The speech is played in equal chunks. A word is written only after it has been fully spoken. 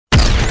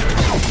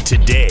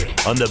Today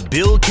on The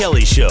Bill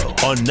Kelly Show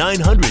on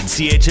 900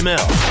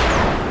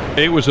 CHML.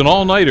 It was an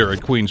all-nighter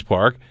at Queen's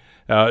Park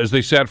as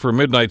they sat for a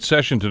midnight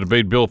session to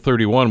debate Bill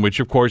 31, which,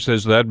 of course,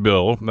 is that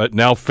bill, that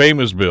now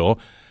famous bill,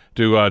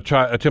 to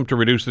attempt to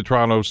reduce the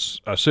Toronto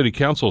City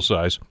Council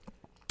size.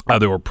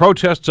 There were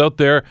protests out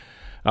there.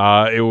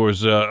 It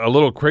was a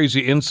little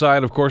crazy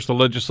inside, of course, the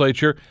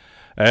legislature.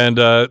 And,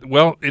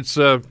 it's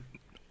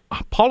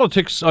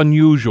politics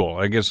unusual,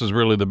 I guess, is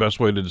really the best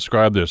way to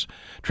describe this.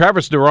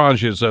 Travis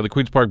Dhanraj is the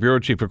Queen's Park bureau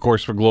chief, of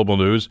course, for Global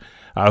News,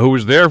 who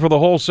was there for the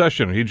whole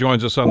session. He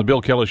joins us on the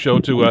Bill Kelly Show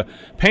to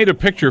paint a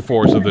picture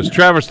for us of this.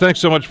 Travis, thanks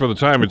so much for the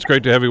time. It's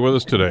great to have you with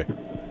us today.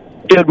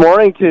 Good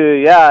morning to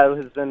you. Yeah, it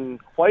has been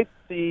quite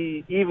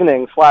the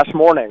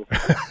evening/morning.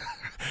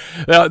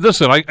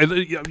 Listen,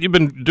 you've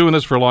been doing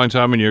this for a long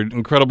time, and you're an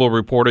incredible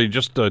reporter. You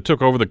just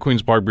took over the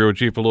Queen's Park bureau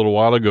chief a little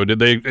while ago. Did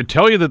they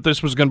tell you that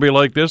this was going to be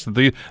like this,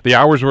 that the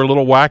hours were a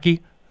little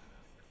wacky?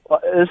 Well,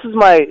 this is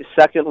my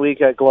second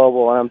week at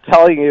Global, and I'm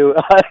telling you,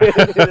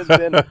 it has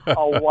been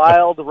a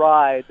wild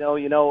ride.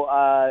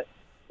 Last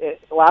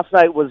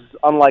night was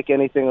unlike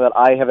anything that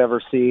I have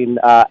ever seen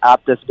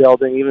at this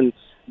building, even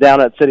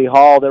down at City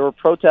Hall. There were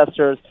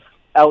protesters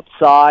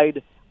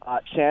outside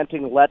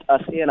chanting, "Let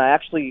us in." I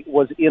actually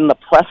was in the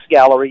press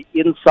gallery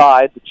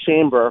inside the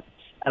chamber,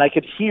 and I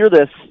could hear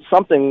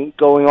something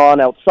going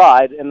on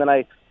outside, and then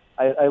I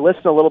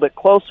listened a little bit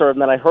closer, and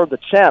then I heard the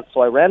chant,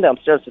 so I ran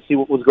downstairs to see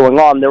what was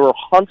going on. There were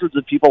hundreds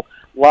of people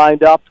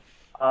lined up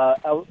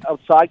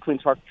outside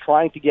Queen's Park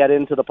trying to get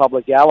into the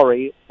public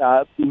gallery.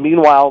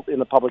 Meanwhile, in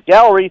the public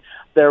gallery,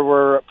 there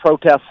were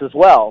protests as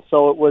well.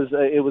 So it was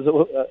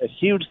a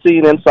huge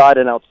scene inside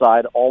and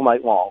outside all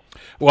night long.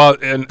 Well,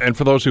 and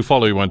for those who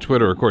follow you on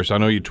Twitter, of course, I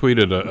know you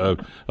tweeted a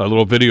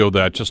little video of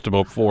that just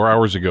about 4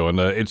 hours ago, and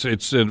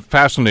it's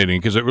fascinating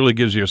because it really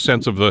gives you a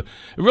sense of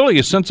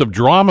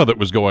drama that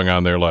was going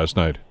on there last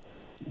night.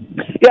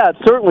 Yeah, it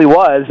certainly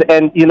was,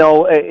 and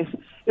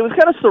it was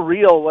kind of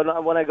surreal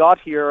when I got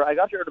here. I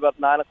got here at about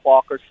 9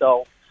 o'clock or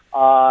so,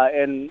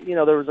 and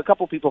there was a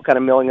couple people kind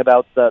of milling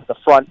about the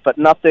front, but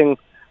nothing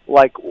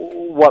like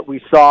what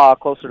we saw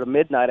closer to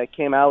midnight. I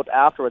came out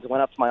afterwards,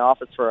 went up to my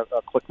office for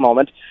a quick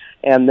moment,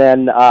 and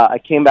then I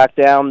came back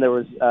down. There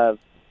was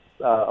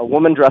a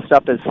woman dressed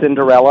up as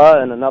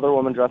Cinderella and another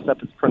woman dressed up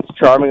as Prince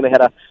Charming. They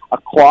had a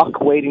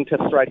clock waiting to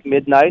strike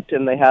midnight,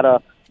 and they had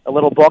a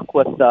little book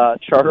with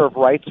Charter of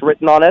Rights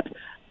written on it.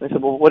 I said,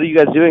 "Well, what are you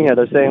guys doing here?"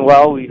 They're saying,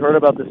 "Well, we heard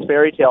about this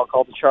fairy tale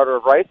called the Charter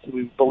of Rights, and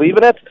we believe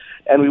in it,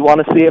 and we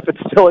want to see if it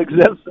still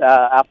exists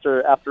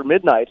after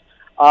midnight."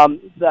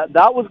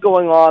 That was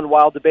going on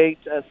while debate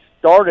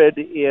started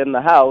in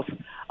the House.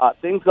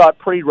 Things got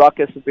pretty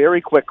ruckus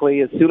very quickly.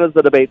 As soon as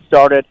the debate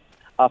started,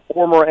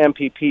 former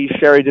MPP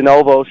Cheri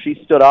DiNovo, she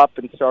stood up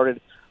and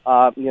started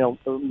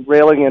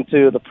railing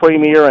into the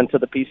Premier and to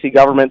the PC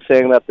government,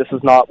 saying that this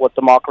is not what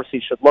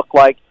democracy should look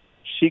like.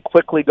 She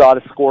quickly got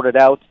escorted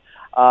out.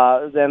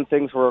 Then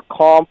things were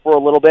calm for a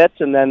little bit,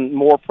 and then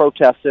more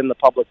protests in the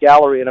public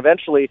gallery, and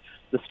eventually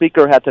the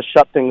Speaker had to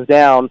shut things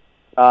down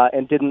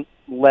and didn't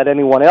let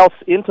anyone else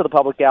into the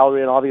public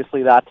gallery, and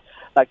obviously that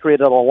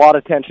created a lot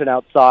of tension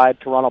outside.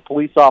 Toronto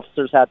police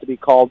officers had to be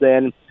called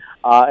in,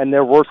 and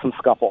there were some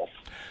scuffles.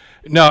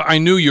 Now, I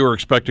knew you were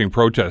expecting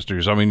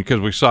protesters. I mean, because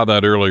we saw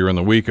that earlier in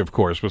the week, of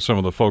course, with some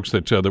of the folks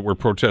that were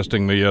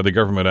protesting the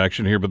government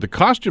action here. But the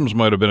costumes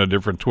might have been a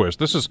different twist.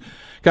 This is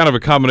kind of a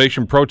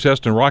combination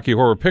protest and Rocky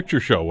Horror Picture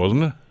Show,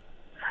 wasn't it?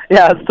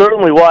 Yeah, it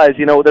certainly was.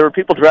 There were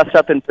people dressed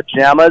up in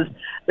pajamas.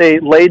 They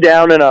lay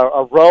down in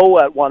a row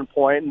at one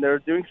point, and they're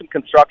doing some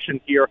construction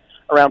here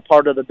around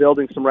part of the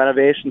building, some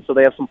renovations. So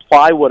they have some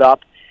plywood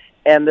up,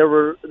 and there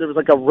was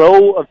like a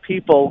row of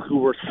people who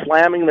were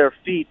slamming their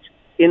feet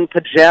in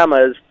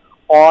pajamas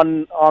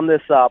on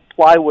this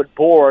plywood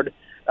board,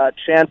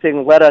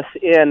 chanting, "Let us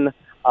in,"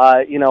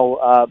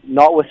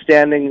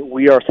 notwithstanding,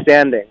 we are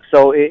standing.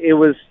 So it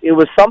was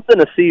something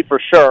to see for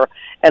sure.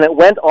 And it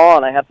went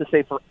on, I have to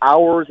say, for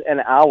hours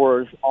and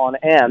hours on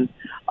end,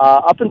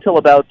 up until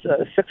about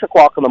 6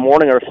 o'clock in the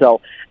morning or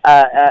so.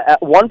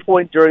 At one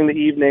point during the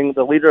evening,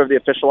 the leader of the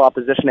official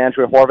opposition,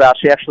 Andrea Horwath,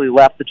 she actually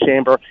left the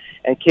chamber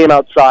and came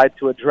outside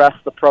to address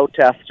the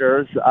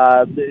protesters.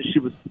 She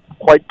was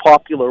quite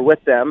popular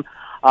with them,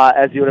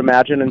 as you would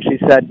imagine, and she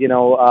said,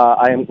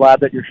 I am glad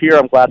that you're here.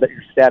 I'm glad that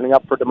you're standing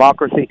up for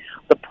democracy.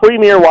 The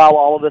Premier, while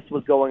all of this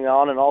was going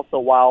on, and also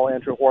while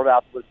Andrea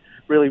Horwath was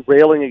really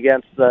railing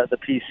against the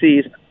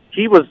PCs,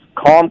 he was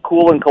calm,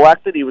 cool, and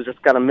collected. He was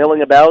just kind of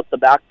milling about the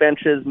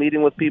backbenches,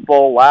 meeting with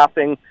people,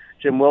 laughing.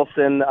 Jim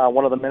Wilson,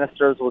 one of the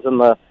ministers, was in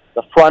the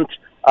front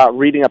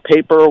reading a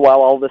paper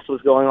while all this was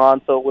going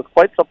on. So it was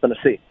quite something to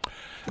see.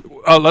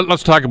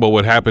 Let's talk about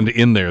what happened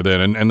in there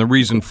then, and the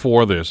reason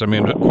for this. I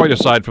mean, quite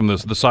aside from the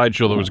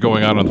sideshow that was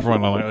going on the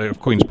front of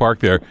Queen's Park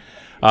there,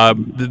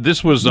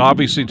 this was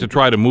obviously to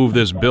try to move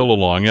this bill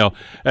along. Now,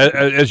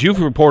 as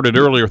you've reported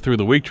earlier through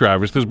the week,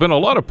 Travis, there's been a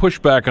lot of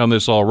pushback on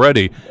this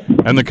already,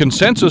 and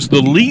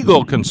the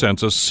legal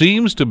consensus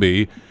seems to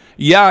be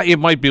Yeah, it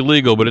might be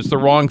legal, but it's the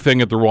wrong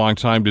thing at the wrong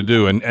time to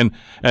do. And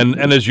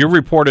as you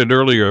reported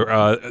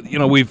earlier,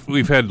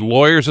 we've had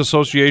lawyers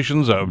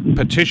associations,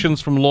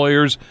 petitions from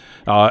lawyers,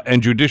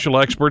 and judicial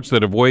experts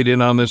that have weighed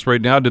in on this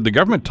right now. Did the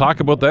government talk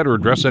about that or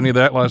address any of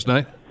that last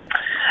night?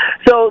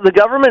 So the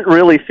government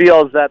really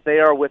feels that they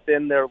are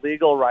within their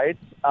legal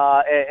rights,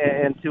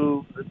 and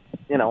to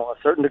a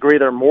certain degree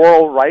their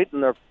moral right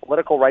and their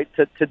political right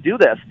to do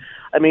this.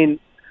 I mean,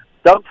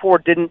 Doug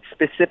Ford didn't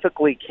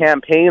specifically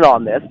campaign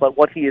on this, but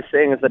what he is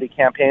saying is that he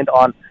campaigned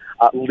on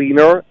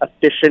leaner,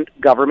 efficient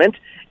government,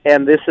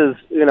 and this is,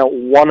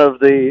 one of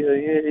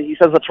the. He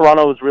says that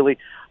Toronto is really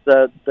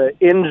the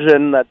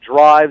engine that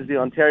drives the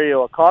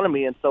Ontario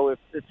economy, and so if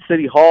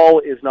City Hall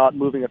is not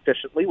moving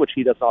efficiently, which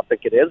he does not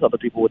think it is, other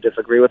people would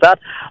disagree with that,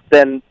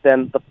 then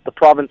the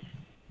province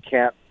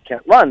can't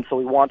run. So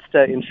he wants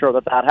to ensure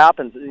that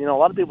happens. A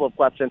lot of people have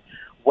questioned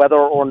whether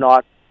or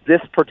not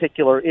this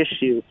particular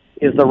issue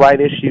is the right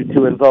issue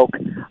to invoke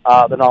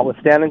the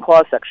notwithstanding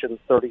clause, Section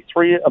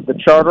 33 of the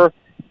Charter.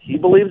 He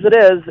believes it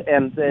is,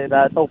 and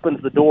that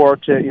opens the door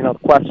to the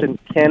question: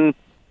 Can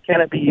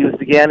it be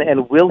used again,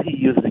 and will he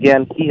use it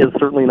again? He has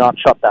certainly not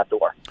shut that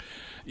door.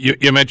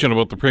 You mentioned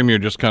about the Premier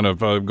just kind of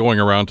going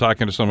around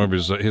talking to some of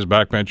his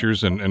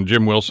backbenchers, and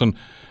Jim Wilson,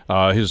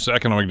 his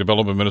economic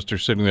development minister,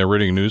 sitting there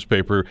reading a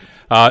newspaper.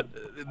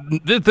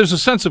 There's a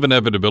sense of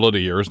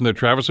inevitability here, isn't there,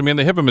 Travis? I mean,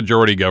 they have a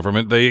majority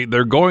government.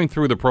 They're going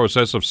through the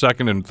process of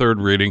second and third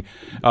reading.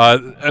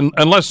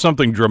 Unless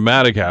something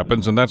dramatic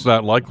happens, and that's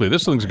not likely,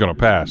 this thing's going to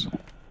pass.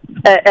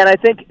 And I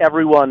think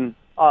everyone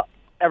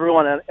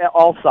on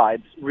all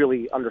sides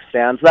really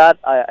understands that.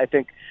 I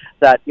think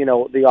that,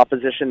 the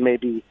opposition may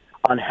be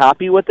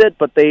unhappy with it,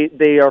 but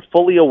they are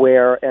fully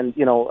aware, and,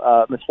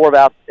 Ms.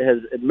 Horvath has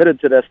admitted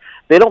to this,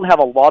 they don't have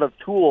a lot of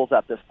tools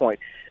at this point.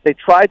 They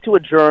tried to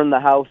adjourn the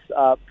House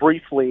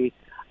briefly,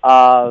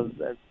 and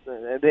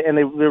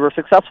they were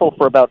successful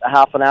for about a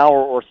half an hour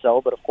or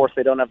so, but of course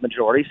they don't have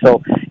majority,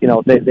 so,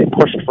 they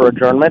pushed for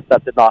adjournment.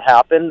 That did not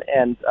happen,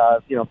 and,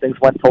 things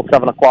went till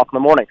 7 o'clock in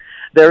the morning.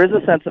 There is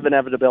a sense of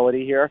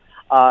inevitability here,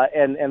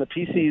 and the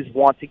PCs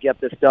want to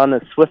get this done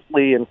as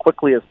swiftly and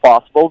quickly as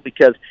possible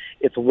because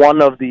it's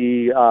one of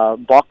the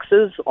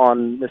boxes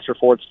on Mr.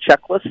 Ford's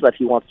checklist that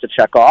he wants to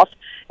check off,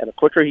 and the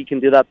quicker he can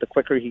do that, the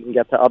quicker he can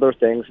get to other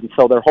things, and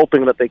so they're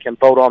hoping that they can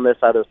vote on this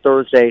either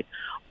Thursday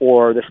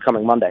or this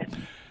coming Monday.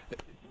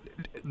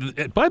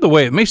 By the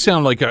way, it may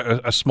sound like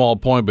a small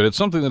point, but it's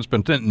something that's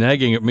been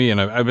nagging at me,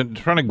 and I've been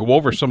trying to go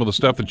over some of the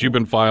stuff that you've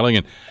been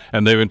filing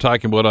and they've been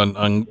talking about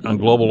on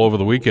Global over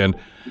the weekend.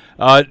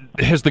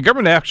 Has the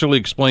government actually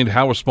explained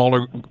how a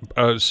smaller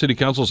city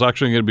council is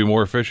actually going to be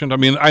more efficient? I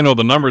mean, I know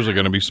the numbers are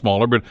going to be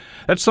smaller, but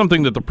that's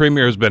something that the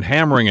Premier has been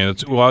hammering, and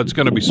it's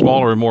going to be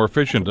smaller and more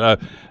efficient.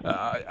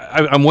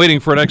 I'm waiting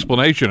for an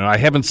explanation, and I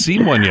haven't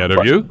seen one yet.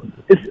 Have you?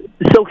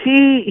 So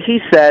he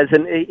says,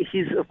 and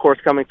he's, of course,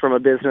 coming from a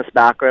business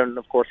background, and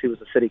of course he was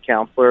a city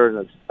councillor,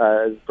 and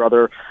his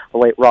brother, the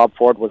late Rob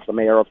Ford, was the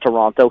mayor of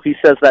Toronto. He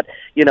says that,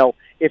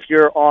 if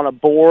you're on a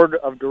board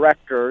of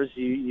directors,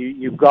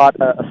 you've got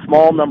a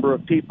small number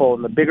of people,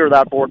 and the bigger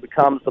that board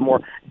becomes, the more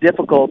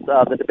difficult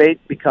the debate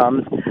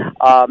becomes,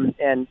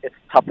 and it's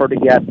tougher to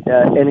get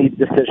any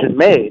decision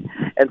made.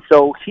 And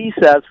so he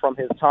says from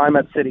his time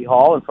at City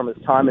Hall and from his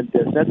time in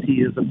business,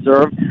 he has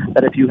observed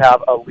that if you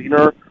have a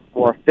leaner,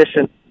 more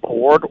efficient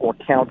board or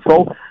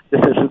council,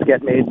 decisions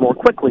get made more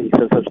quickly. He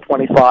says there's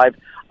 25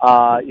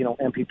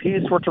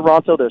 MPPs for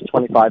Toronto, there's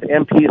 25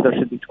 MPs, there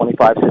should be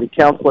 25 city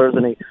councillors,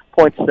 and he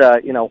points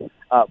to,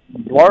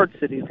 large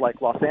cities like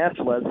Los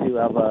Angeles who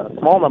have a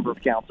small number of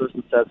councillors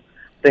and says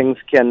things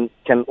can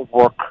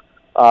work,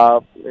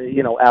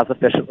 as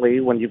efficiently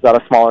when you've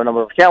got a smaller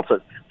number of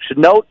councillors. We should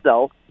note,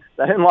 though,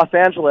 that in Los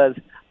Angeles,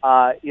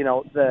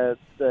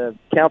 the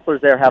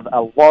councillors there have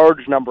a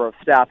large number of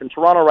staff. In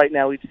Toronto right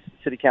now, each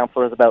city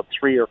councillor has about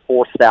 3 or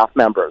 4 staff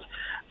members.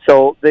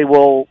 So they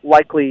will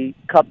likely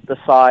cut the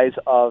size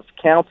of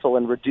council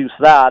and reduce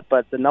that,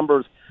 but the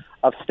numbers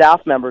of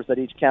staff members that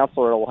each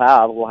councillor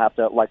will have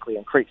to likely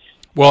increase.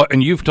 Well,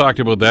 and you've talked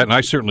about that, and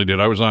I certainly did.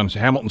 I was on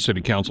Hamilton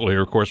City Council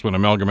here, of course, when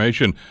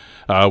amalgamation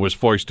was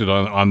foisted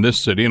on this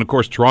city. And, of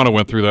course, Toronto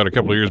went through that a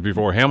couple of years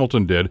before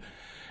Hamilton did.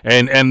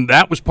 And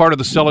that was part of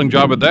the selling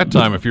job at that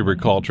time, if you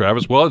recall,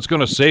 Travis. Well, it's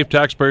going to save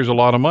taxpayers a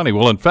lot of money.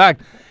 Well, in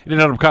fact, it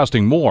ended up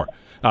costing more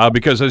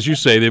because, as you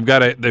say, they've got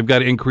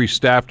to increase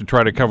staff to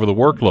try to cover the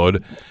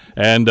workload.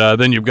 And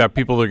then you've got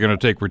people that are going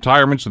to take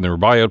retirements and their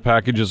buyout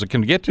packages. It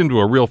can get into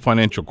a real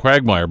financial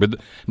quagmire. But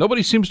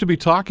nobody seems to be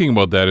talking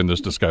about that in this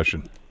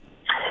discussion.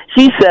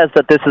 He says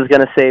that this is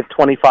going to save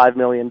 $25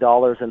 million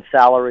in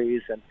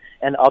salaries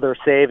and other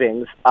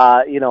savings.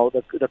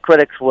 The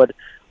critics would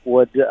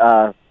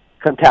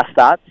contest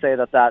that, say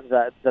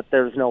that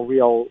there's no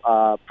real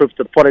proof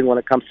to the pudding when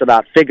it comes to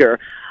that figure.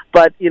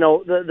 But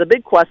the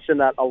big question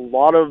that a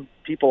lot of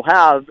people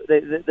have,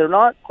 they're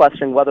not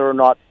questioning whether or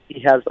not he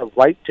has the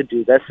right to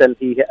do this, and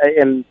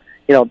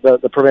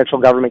the provincial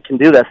government can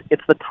do this.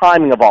 It's the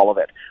timing of all of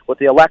it. With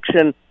the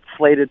election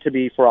slated to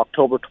be for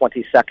October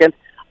 22nd,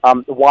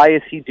 Why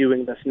is he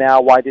doing this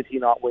now? Why did he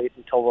not wait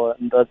until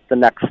the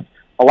next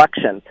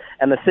election?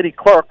 And the city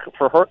clerk,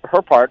 for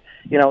her part,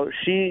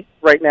 she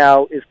right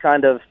now is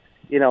kind of,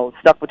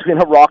 stuck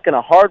between a rock and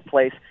a hard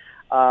place.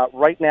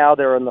 Right now,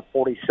 they're in the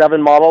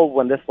 47 model.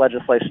 When this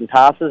legislation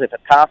passes, if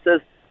it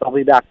passes, they'll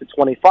be back to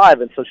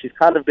 25. And so she's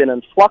kind of been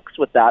in flux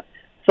with that,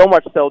 so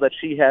much so that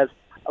she has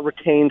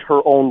retained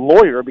her own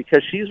lawyer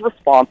because she's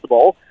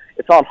responsible.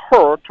 It's on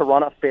her to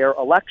run a fair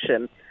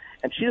election,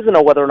 and she doesn't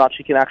know whether or not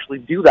she can actually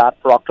do that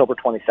for October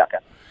 22nd.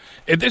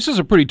 This is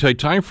a pretty tight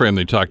time frame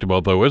they talked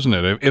about, though, isn't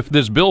it? If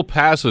this bill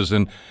passes,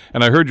 and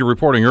I heard you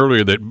reporting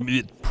earlier that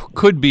it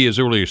could be as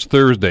early as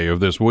Thursday of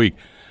this week,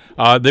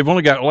 they've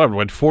only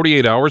got,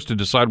 48 hours to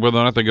decide whether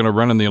or not they're going to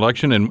run in the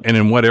election and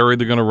in what area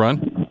they're going to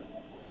run?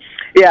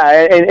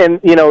 Yeah,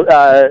 and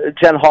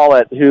Jen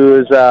Hallett,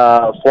 who is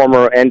a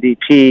former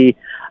NDP,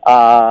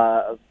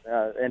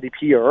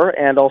 NDPer,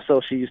 and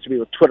also she used to be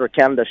with Twitter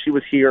Canada. She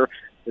was here.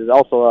 Is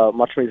also a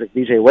Much Music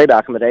DJ way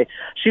back in the day.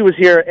 She was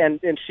here, and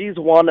she's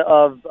one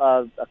of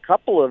a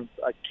couple of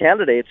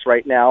candidates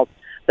right now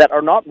that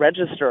are not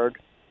registered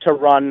to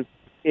run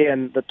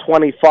in the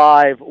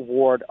 25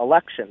 ward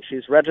election.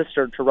 She's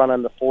registered to run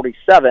in the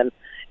 47,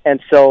 and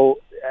so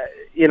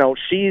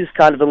she's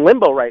kind of in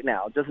limbo right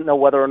now. Doesn't know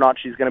whether or not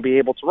she's going to be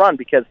able to run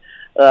because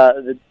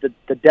the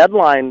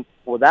deadline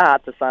for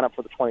that to sign up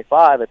for the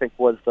 25, I think,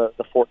 was the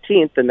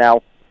 14th, and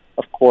now,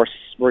 of course,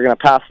 we're going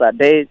to pass that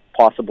date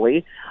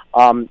possibly.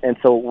 And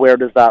so where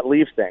does that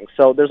leave things?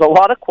 So there's a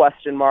lot of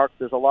question marks.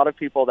 There's a lot of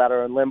people that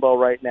are in limbo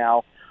right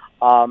now.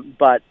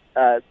 But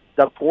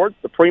Doug Ford,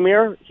 the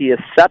premier, he is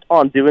set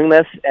on doing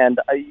this, and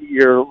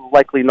you're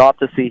likely not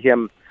to see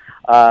him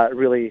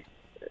really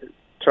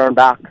turn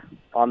back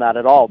on that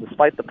at all,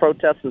 despite the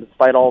protests and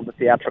despite all the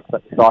theatrics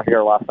that we saw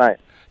here last night.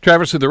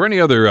 Travis, are there any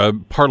other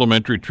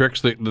parliamentary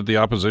tricks that the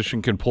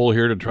opposition can pull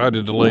here to try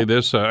to delay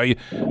this? As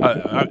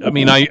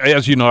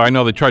you know, I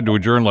know they tried to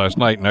adjourn last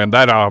night, and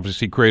that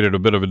obviously created a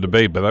bit of a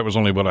debate, but that was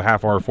only about a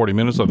half hour, 40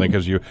 minutes, I think,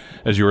 as you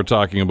were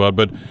talking about.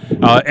 But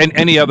and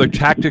any other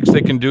tactics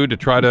they can do to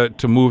try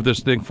to move this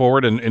thing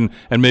forward and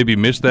maybe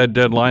miss that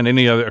deadline?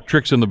 Any other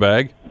tricks in the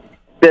bag?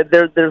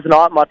 There's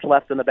not much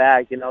left in the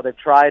bag. They've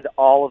tried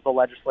all of the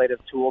legislative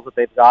tools that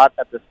they've got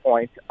at this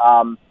point.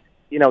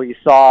 You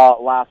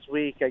saw last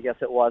week, I guess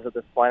it was, at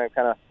this point, and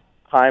kind of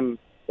time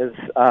is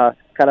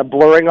kind of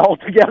blurring all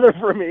together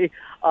for me.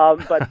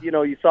 But,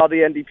 you saw the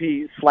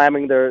NDP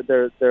slamming their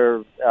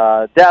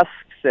desks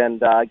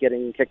and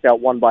getting kicked out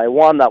one by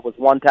one. That was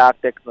one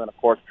tactic. And then, of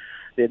course,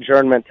 the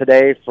adjournment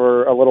today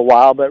for a little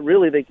while. But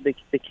really, they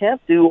can't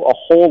do a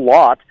whole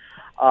lot.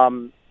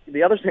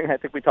 The other thing, I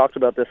think we talked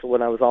about this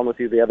when I was on with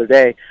you the other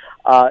day,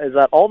 is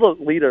that all the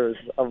leaders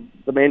of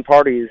the main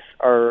parties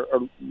are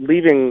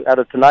leaving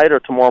either tonight or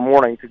tomorrow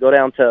morning to go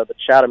down to the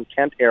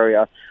Chatham-Kent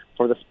area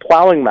for this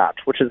plowing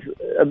match, which is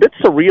a bit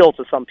surreal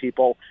to some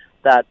people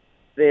that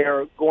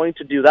they're going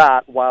to do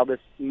that while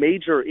this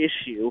major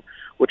issue,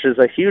 which is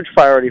a huge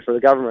priority for the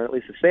government, at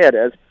least to say it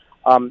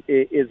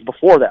is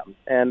before them,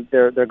 and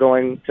they're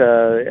going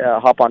to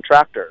hop on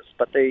tractors.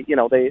 But they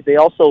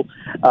also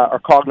are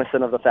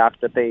cognizant of the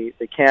fact that they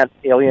can't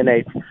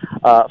alienate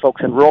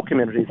folks in rural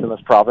communities in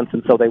this province,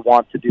 and so they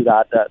want to do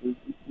that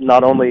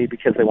not only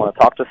because they want to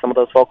talk to some of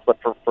those folks, but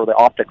for the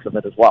optics of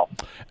it as well.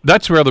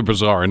 That's rather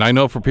bizarre, and I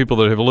know for people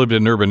that have lived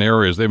in urban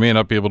areas, they may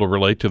not be able to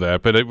relate to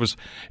that, but it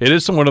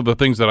is one of the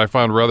things that I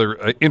found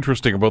rather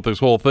interesting about this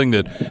whole thing,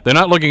 that they're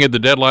not looking at the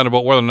deadline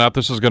about whether or not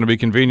this is going to be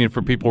convenient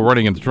for people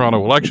running in the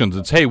Toronto elections.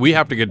 It's, hey, we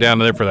have to get down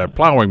there for that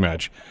plowing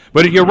match.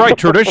 But you're right,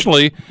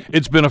 traditionally,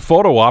 it's been a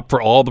photo op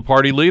for all the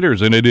party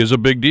leaders, and it is a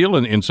big deal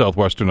in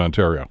southwestern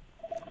Ontario.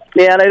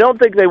 Yeah, and I don't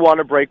think they want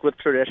to break with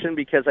tradition,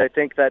 because I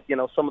think that,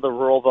 some of the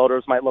rural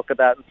voters might look at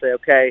that and say,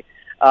 okay,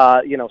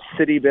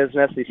 city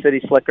business, these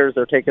city slickers,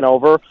 they're taking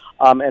over,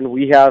 and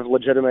we have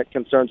legitimate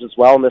concerns as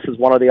well, and this is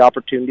one of the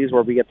opportunities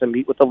where we get to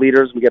meet with the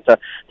leaders, we get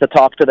to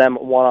talk to them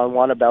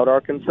one-on-one about our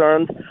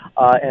concerns,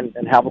 and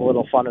have a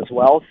little fun as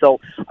well.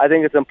 So I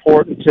think it's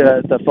important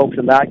to the folks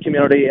in that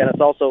community, and it's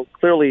also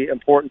clearly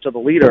important to the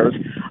leaders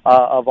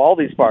of all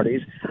these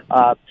parties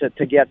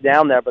to get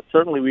down there. But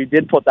certainly we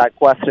did put that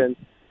question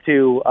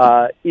to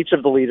each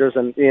of the leaders,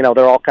 and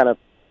they're all kind of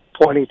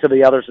pointing to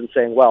the others and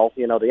saying, well,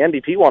 the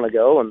NDP want to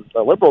go and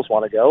the Liberals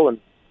want to go, and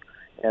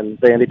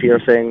the NDP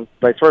are saying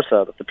vice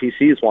versa, that the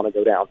PCs want to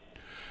go down.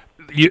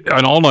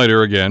 An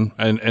all-nighter again,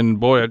 and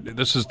boy,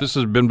 this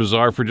has been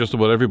bizarre for just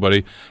about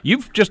everybody.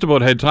 You've just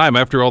about had time,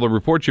 after all the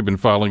reports you've been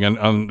filing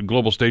on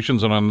global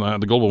stations and on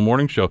the Global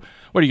Morning Show.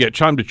 What, do you get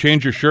time to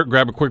change your shirt,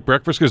 grab a quick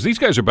breakfast? Because these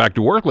guys are back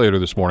to work later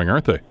this morning,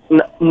 aren't they?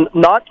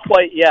 Not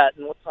quite yet.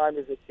 And what time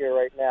is it here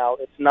right now?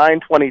 It's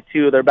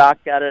 9:22. They're back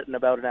at it in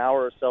about an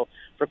hour or so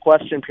for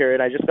question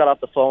period. I just got off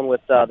the phone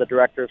with the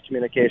Director of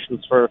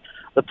Communications for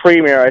the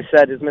Premier. I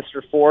said, is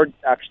Mr. Ford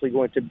actually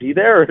going to be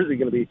there, or is he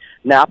going to be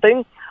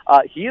napping?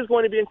 He is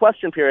going to be in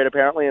question period,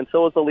 apparently, and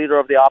so is the Leader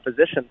of the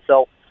Opposition.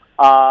 So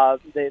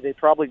They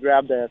probably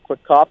grabbed a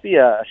quick coffee,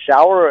 a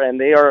shower, and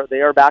they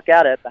are back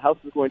at it. The House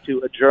is going to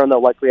adjourn, though,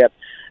 likely at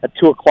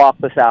 2 o'clock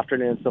this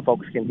afternoon, so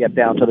folks can get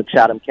down to the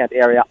Chatham-Kent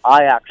area.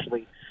 I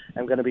actually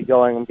am going to be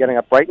going. I'm getting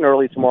up bright and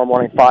early tomorrow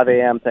morning, 5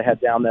 a.m., to head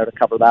down there to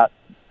cover that.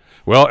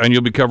 Well, and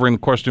you'll be covering the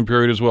question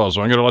period as well,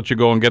 so I'm going to let you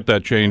go and get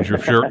that change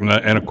of shirt and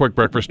a quick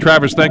breakfast.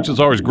 Travis, thanks as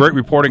always. Great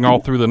reporting all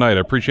through the night.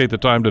 I appreciate the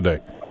time today.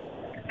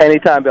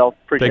 Anytime, Bill.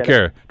 Appreciate it. Take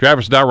care.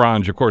 Travis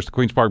Dhanraj, of course, the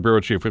Queen's Park Bureau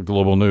Chief with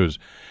Global News.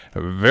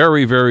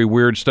 Very, very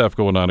weird stuff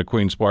going on at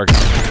Queen's Park.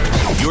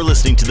 You're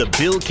listening to the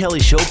Bill Kelly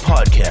Show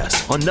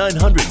podcast on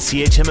 900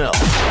 CHML.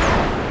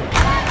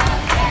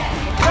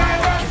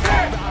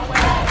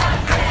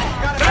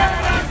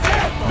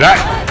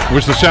 That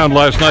was the sound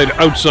last night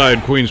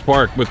outside Queen's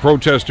Park with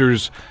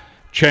protesters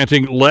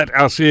chanting, "Let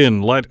us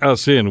in, let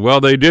us in."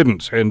 Well, they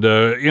didn't. And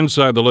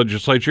inside the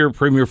legislature,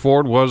 Premier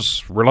Ford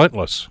was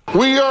relentless.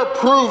 We are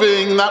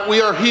proving that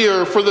we are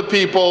here for the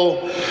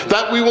people,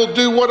 that we will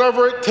do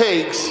whatever it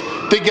takes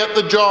to get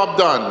the job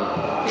done.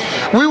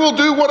 We will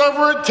do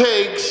whatever it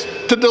takes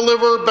to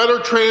deliver better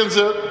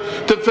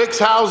transit, to fix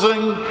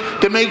housing,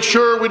 to make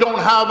sure we don't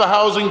have a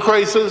housing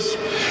crisis,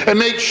 and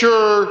make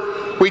sure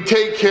we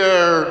take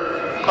care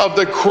of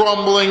the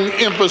crumbling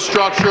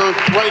infrastructure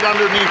right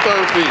underneath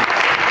our feet.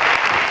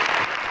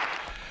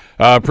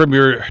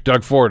 Premier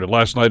Doug Ford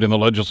last night in the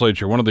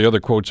legislature, one of the other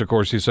quotes, of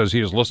course, he says he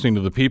is listening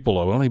to the people.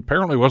 Well, he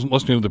apparently wasn't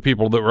listening to the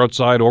people that were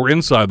outside or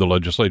inside the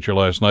legislature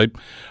last night.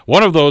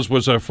 One of those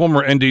was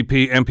former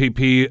NDP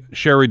MPP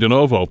Cheri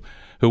DiNovo,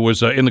 who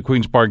was in the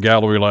Queen's Park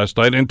Gallery last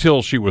night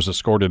until she was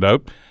escorted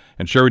out.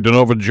 And Cheri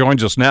DiNovo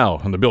joins us now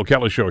on the Bill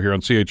Kelly Show here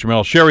on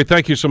CHML. Cheri,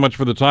 thank you so much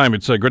for the time.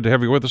 It's good to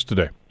have you with us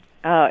today.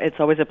 It's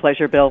always a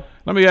pleasure, Bill.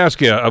 Let me ask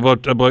you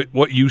about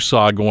what you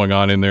saw going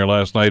on in there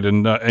last night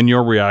and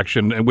your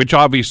reaction, which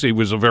obviously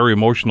was a very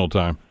emotional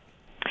time.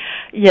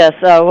 Yes,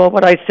 well,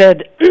 what I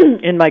said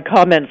in my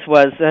comments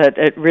was that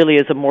it really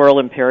is a moral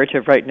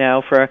imperative right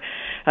now for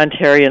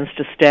Ontarians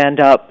to stand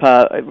up.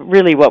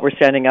 Really what we're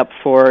standing up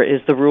for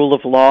is the rule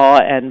of law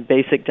and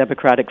basic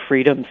democratic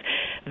freedoms.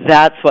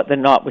 That's what the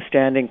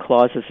notwithstanding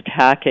clause is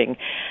attacking.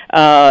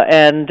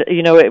 And,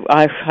 you know,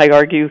 I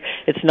argue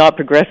it's not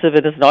progressive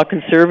and it's not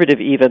conservative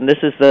even.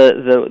 This is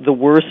the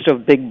worst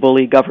of big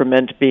bully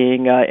government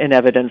being in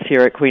evidence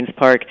here at Queen's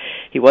Park.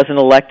 He wasn't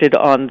elected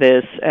on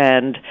this,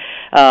 and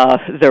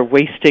they're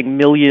wasting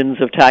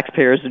millions of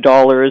taxpayers'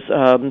 dollars.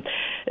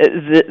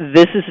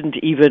 This isn't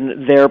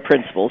even their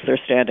principles they're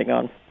standing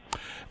on.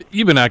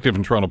 You've been active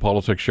in Toronto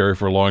politics, Cheri,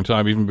 for a long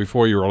time, even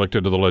before you were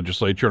elected to the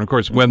legislature. And, of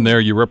course, when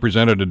there, you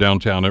represented a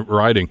downtown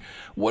riding.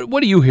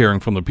 What are you hearing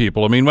from the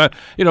people? I mean,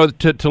 you know,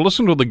 to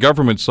listen to the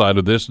government side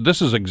of this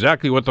is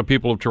exactly what the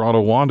people of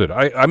Toronto wanted.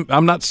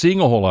 I'm not seeing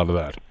a whole lot of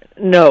that.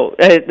 No,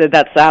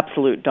 that's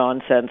absolute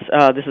nonsense.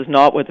 This is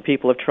not what the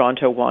people of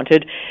Toronto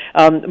wanted.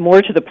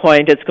 More to the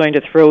point, it's going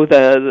to throw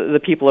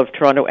the people of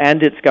Toronto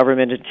and its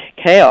government into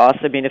chaos.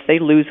 I mean, if they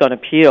lose on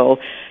appeal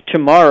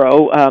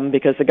tomorrow,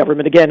 because the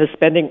government, again, is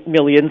spending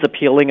millions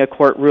appealing a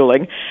court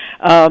ruling,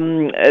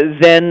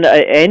 then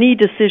any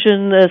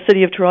decision the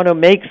City of Toronto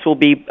makes will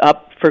be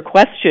up for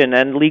question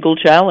and legal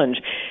challenge.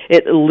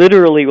 It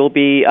literally will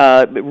be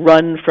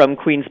run from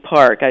Queen's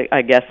Park.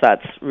 I guess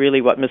that's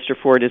really what Mr.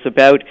 Ford is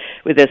about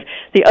with this.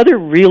 The other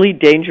really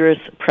dangerous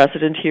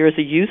precedent here is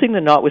using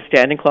the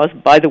notwithstanding clause.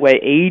 By the way,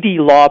 80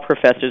 law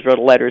professors wrote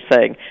a letter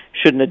saying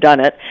shouldn't have done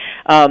it.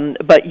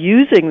 But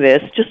using this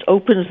just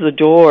opens the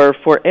door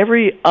for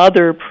every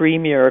other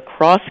premier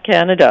across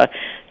Canada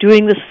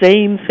doing the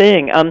same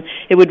thing.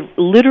 It would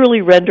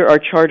literally render our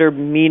charter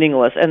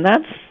meaningless, and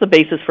that's the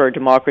basis for our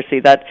democracy.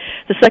 That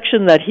the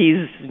section that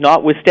he's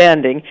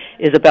notwithstanding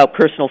is about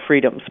personal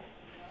freedoms.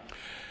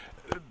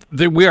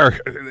 We are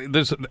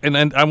this,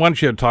 and I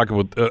want you to talk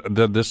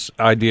about this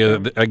idea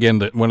again.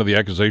 That one of the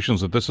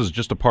accusations that this is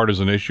just a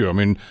partisan issue. I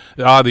mean,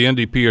 the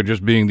NDP are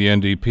just being the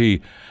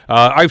NDP.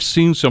 I've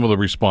seen some of the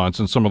response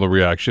and some of the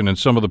reaction and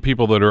some of the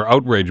people that are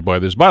outraged by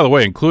this. By the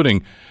way,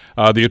 including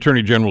the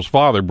Attorney General's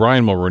father,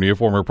 Brian Mulroney, a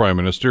former Prime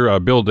Minister,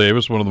 Bill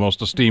Davis, one of the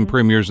most esteemed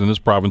premiers in this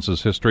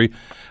province's history,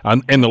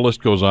 and the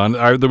list goes on.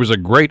 There was a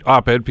great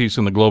op-ed piece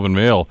in the Globe and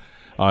Mail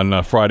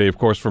on Friday, of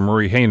course, from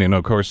Marie Heinen,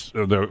 of course,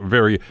 the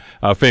very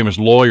famous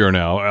lawyer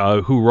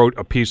now, who wrote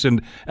a piece.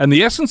 And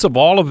the essence of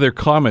all of their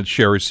comments,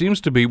 Cheri,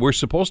 seems to be we're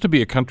supposed to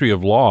be a country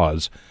of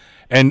laws.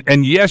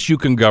 And yes, you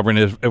can govern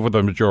with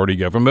a majority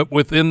government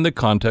within the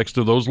context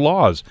of those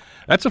laws.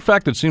 That's a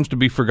fact that seems to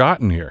be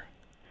forgotten here.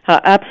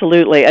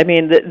 Absolutely. I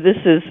mean, this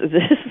is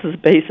the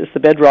basis, the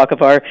bedrock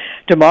of our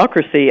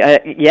democracy.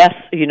 Yes,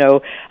 you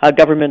know,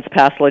 governments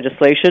pass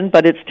legislation,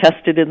 but it's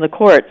tested in the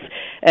courts,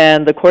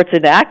 and the courts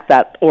enact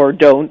that or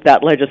don't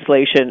that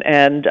legislation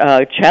and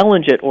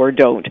challenge it or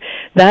don't.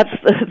 That's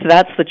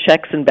the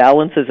checks and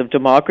balances of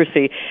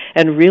democracy.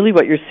 And really,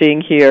 what you're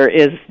seeing here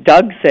is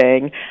Doug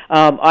saying,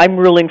 "I'm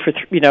ruling for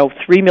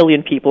 3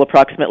 million people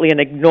approximately, and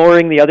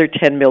ignoring the other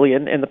 10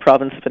 million in the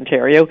province of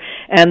Ontario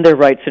and their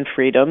rights and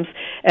freedoms,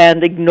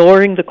 and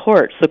ignoring the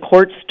courts. The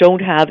courts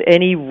don't have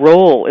any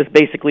role, is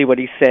basically what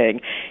he's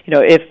saying.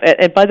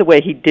 And by the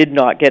way, he did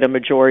not get a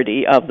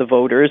majority of the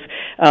voters.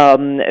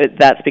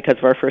 That's because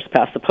of our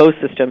first-past-the-post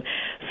system.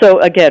 So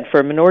again, for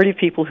a minority of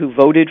people who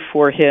voted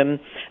for him,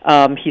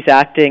 he's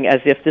acting as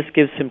if this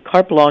gives him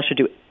carte blanche to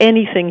do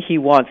anything he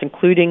wants,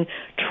 including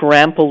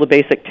trample the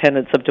basic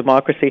tenets of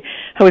democracy.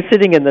 I was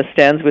sitting in the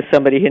stands with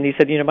somebody, and he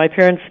said, my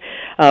parents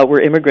were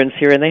immigrants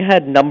here, and they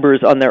had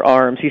numbers on their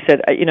arms. He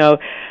said,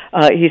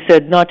 he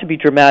said, not to be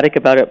dramatic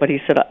about it, but he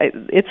said,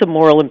 it's a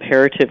moral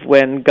imperative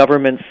when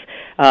governments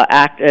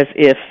act as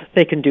if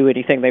they can do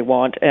anything they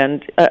want.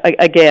 And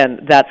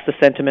again, that's the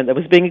sentiment that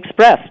was being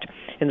expressed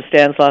in the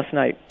stands last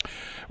night.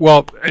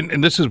 Well,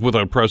 and this is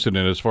without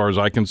precedent as far as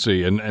I can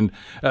see, and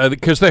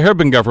because there have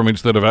been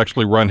governments that have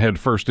actually run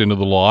headfirst into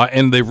the law,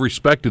 and they've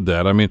respected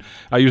that. I mean,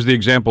 I used the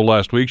example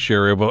last week,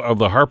 Cheri, of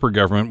the Harper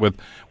government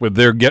with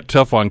their get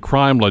tough on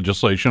crime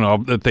legislation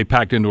that they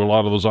packed into a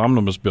lot of those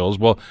omnibus bills.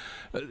 Well,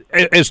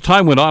 as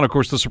time went on, of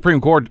course, the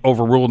Supreme Court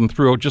overruled and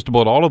threw out just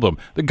about all of them.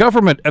 The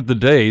government at the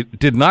day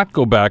did not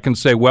go back and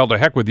say, well, to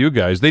heck with you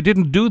guys. They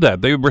didn't do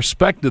that. They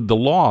respected the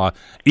law,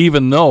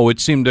 even though it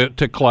seemed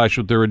to clash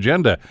with their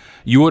agenda.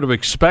 You would have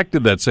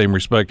expected that same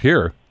respect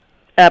here.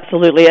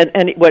 Absolutely,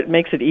 and what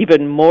makes it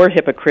even more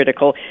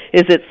hypocritical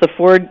is it's the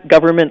Ford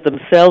government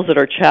themselves that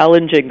are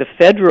challenging the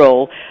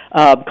federal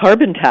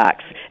carbon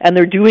tax, and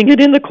they're doing it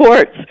in the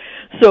courts.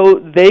 So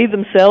they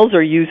themselves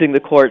are using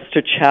the courts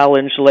to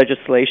challenge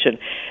legislation.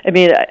 I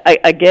mean,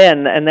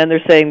 again, and then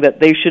they're saying that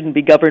they shouldn't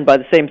be governed by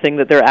the same thing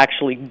that they're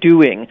actually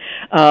doing.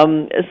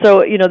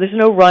 So, there's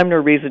no rhyme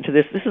nor reason to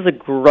this. This is a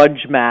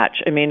grudge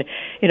match. I mean,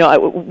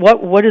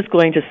 what is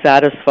going to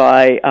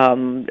satisfy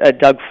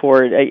Doug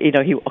Ford?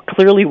 He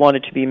clearly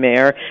wanted to be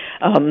mayor.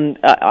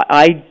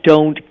 I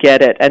don't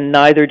get it, and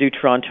neither do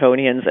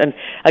Torontonians. And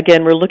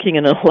again, we're looking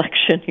at an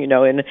election,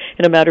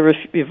 in a matter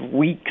of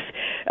weeks.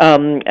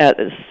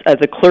 As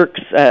the clerks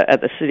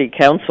at the city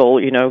council,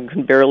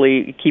 can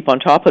barely keep on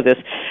top of this.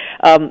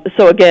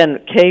 So again,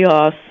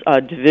 chaos,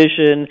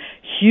 division,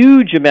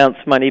 huge amounts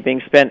of money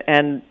being spent,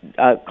 and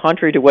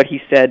contrary to what he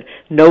said,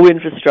 no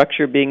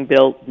infrastructure being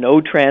built,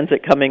 no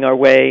transit coming our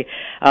way,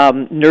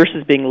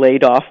 nurses being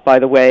laid off, by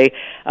the way,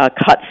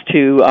 cuts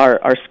to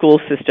our school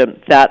system.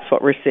 That's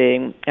what we're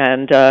seeing.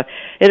 And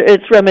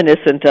it's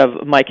reminiscent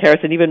of Mike Harris,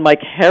 and even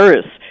Mike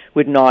Harris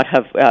would not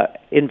have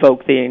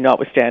invoked the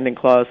notwithstanding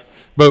clause.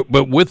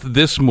 But with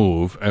this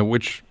move,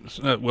 which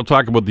we'll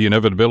talk about the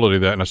inevitability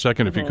of that in a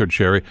second, if you could,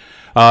 Cheri,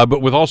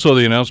 but with also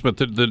the announcement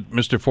that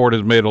Mr. Ford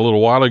has made a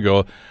little while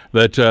ago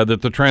that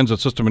the transit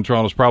system in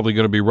Toronto is probably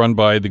going to be run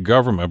by the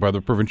government, by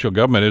the provincial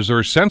government. Is there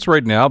a sense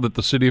right now that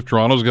the City of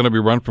Toronto is going to be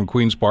run from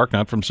Queen's Park,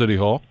 not from City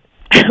Hall?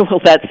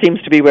 Well, that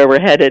seems to be where we're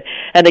headed.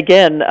 And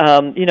again,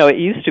 it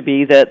used to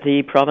be that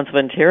the province of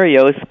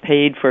Ontario is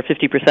paid for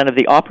 50% of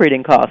the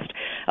operating cost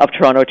of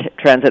Toronto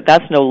Transit.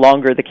 That's no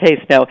longer the case.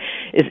 Now,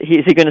 is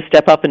he going to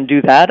step up and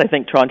do that? I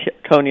think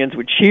Torontonians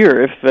would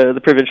cheer if the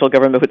provincial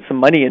government put some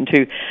money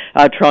into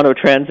Toronto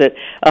Transit.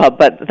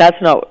 But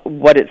that's not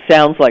what it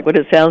sounds like. What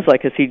it sounds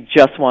like is he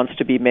just wants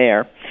to be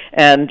mayor.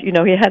 And, he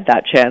had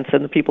that chance,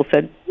 and the people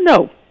said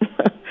no.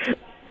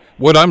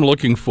 What I'm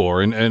looking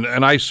for,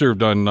 and I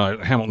served on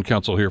Hamilton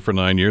Council here for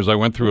 9 years. I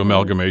went through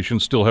amalgamation,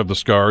 still have the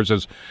scars,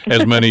 as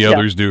many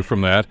others do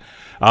from that,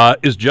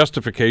 is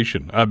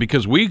justification.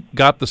 Because we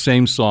got the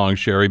same song,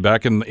 Cheri,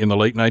 back in the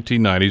late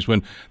 1990s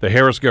when the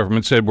Harris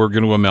government said we're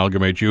going to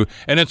amalgamate you,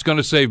 and it's going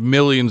to save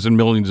millions and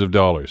millions of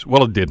dollars.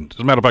 Well, it didn't.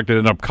 As a matter of fact, it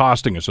ended up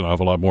costing us an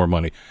awful lot more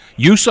money.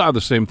 You saw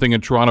the same thing in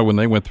Toronto when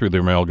they went through the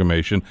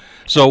amalgamation.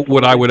 So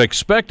what I would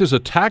expect as a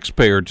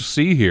taxpayer to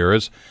see here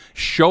is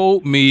show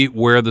me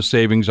where the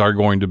savings are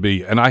going to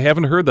be. And I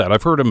haven't heard that.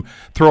 I've heard him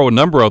throw a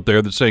number out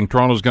there that's saying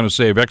Toronto's going to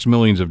save X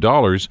millions of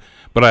dollars,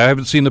 but I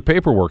haven't seen the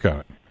paperwork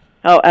on it.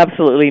 Oh,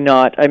 absolutely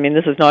not. I mean,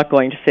 this is not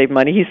going to save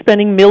money. He's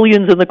spending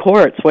millions in the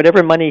courts.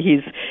 Whatever money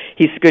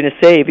he's going to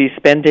save, he's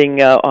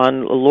spending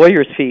on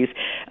lawyers' fees.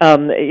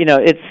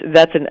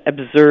 That's an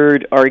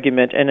absurd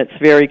argument, and it's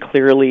very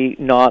clearly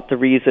not the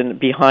reason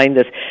behind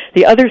this.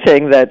 The other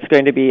thing that's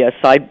going to be a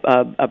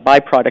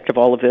byproduct of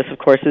all of this, of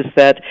course, is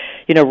that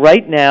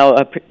right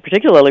now,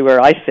 particularly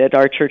where I sit,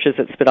 our churches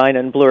at Spadina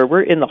and Bloor,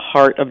 we're in the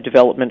heart of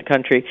development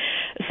country.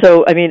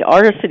 So, I mean,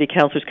 our city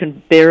councillors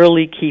can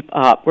barely keep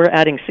up. We're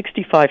adding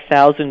 65,000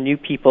 new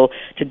people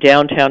to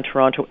downtown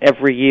Toronto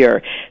every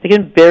year. They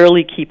can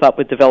barely keep up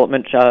with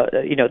development,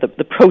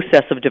 the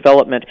process of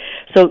development.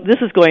 So this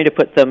is going to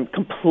put them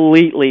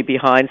completely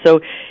behind. So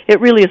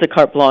it really is a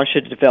carte blanche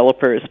to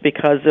developers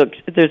because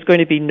there's going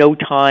to be no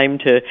time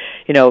to,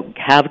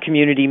 have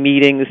community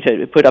meetings,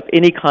 to put up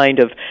any kind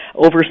of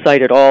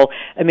oversight at all.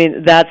 I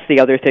mean, that's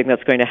the other thing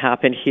that's going to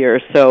happen here.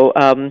 So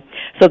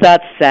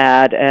that's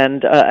sad.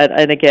 And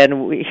again,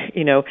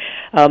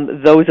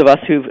 those of us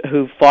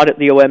who've fought at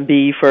the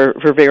OMB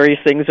for various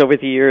things over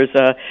the years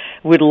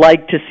would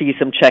like to see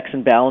some checks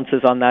and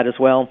balances on that as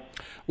well.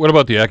 What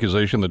about the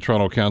accusation that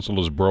Toronto Council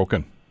is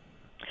broken?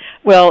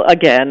 Well,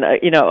 again,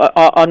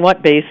 on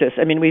what basis?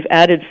 I mean, we've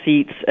added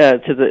seats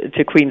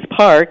to Queen's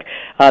Park.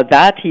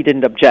 That he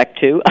didn't object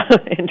to,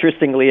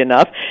 interestingly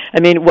enough. I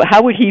mean,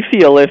 how would he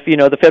feel if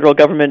the federal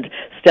government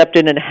stepped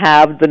in and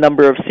halved the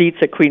number of seats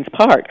at Queen's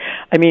Park?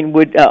 I mean,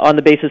 would on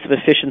the basis of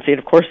efficiency, and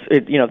of course,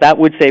 that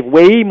would save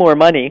way more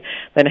money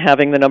than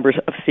having the numbers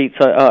of seats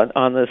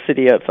on the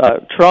city of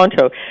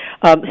Toronto.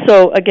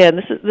 So again,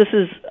 this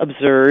is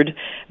absurd.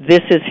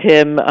 This is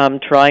him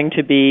trying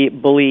to be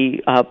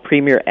bully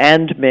premier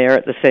and mayor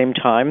at the same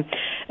time,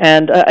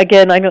 and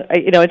again,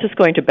 it's just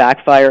going to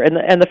backfire.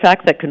 And the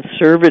fact that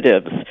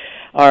conservatives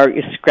are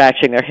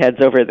scratching their heads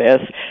over this,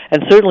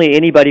 and certainly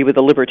anybody with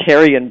a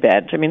libertarian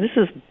bent. I mean, this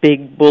is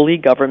big bully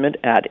government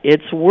at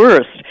its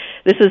worst.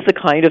 This is the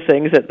kind of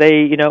things that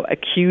they,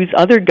 accuse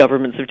other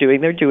governments of doing.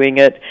 They're doing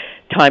it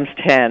times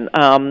 10.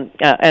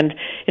 And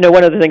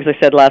one of the things I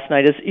said last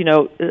night is,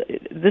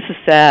 this is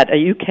sad.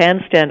 You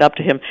can stand up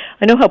to him.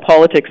 I know how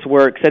politics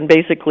works, and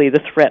basically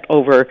the threat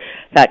over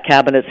that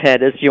cabinet's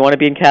head is, do you want to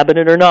be in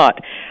cabinet or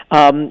not?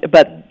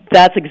 But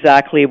that's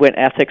exactly when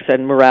ethics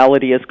and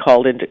morality is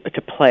called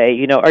into play.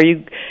 Are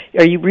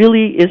you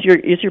really, is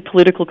your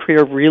political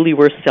career really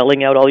worth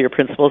selling out all your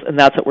principles? And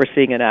that's what we're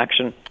seeing in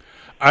action.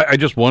 I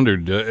just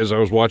wondered, as I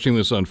was watching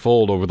this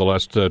unfold over the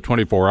last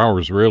 24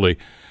 hours, really,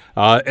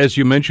 as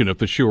you mentioned, if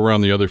the shoe were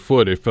on the other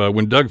foot, if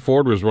when Doug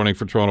Ford was running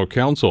for Toronto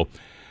Council,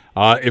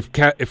 if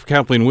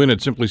Kathleen Wynne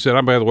had simply said,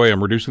 by the way,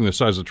 I'm reducing the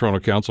size of Toronto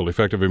Council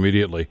effective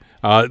immediately,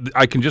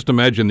 I can just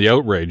imagine the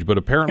outrage, but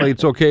apparently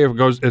it's okay if it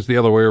goes as the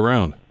other way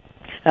around.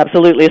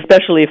 Absolutely,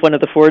 especially if one of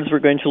the Fords were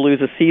going to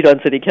lose a seat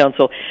on City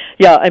Council.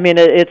 Yeah, I mean,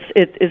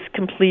 it's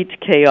complete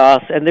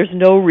chaos, and there's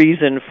no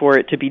reason for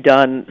it to be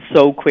done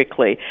so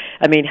quickly.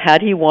 I mean,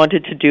 had he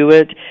wanted to do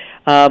it,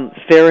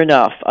 fair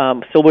enough.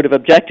 Still would have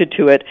objected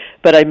to it,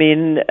 but I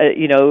mean,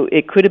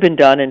 it could have been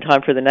done in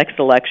time for the next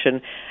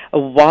election.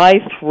 Why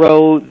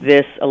throw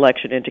this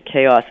election into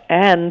chaos?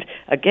 And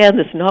again,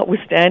 this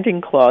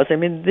notwithstanding clause, I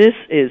mean, this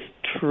is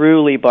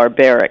truly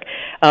barbaric.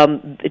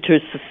 To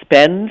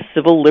suspend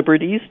civil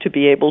liberties to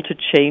be able to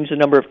change the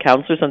number of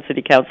councillors on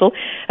City Council.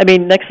 I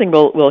mean, next thing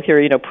we'll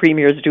hear,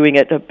 premiers doing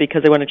it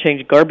because they want to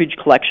change garbage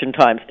collection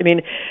times. I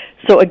mean,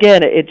 so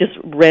again, it just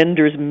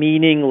renders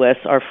meaningless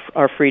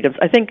our freedoms.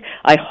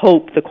 I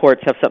hope the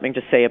courts have something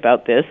to say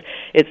about this.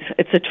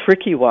 It's a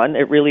tricky one.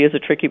 It really is a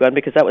tricky one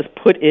because that was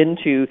put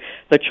into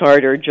the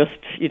charter just,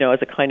 as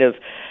a kind of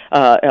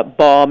a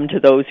bomb to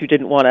those who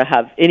didn't want to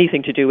have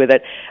anything to do with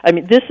it. I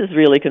mean, this is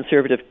really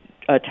conservative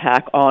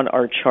attack on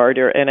our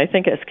charter, and I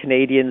think as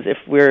Canadians, if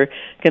we're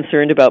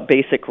concerned about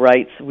basic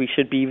rights, we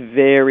should be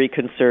very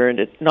concerned.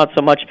 It's not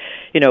so much,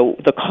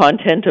 the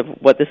content of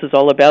what this is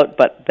all about,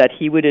 but that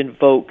he would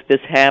invoke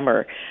this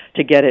hammer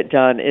to get it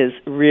done is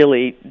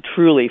really,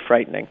 truly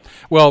frightening.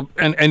 Well,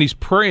 and he's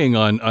preying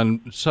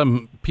on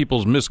some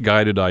people's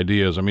misguided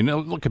ideas. I mean,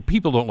 look,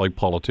 people don't like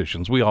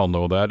politicians. We all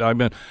know that.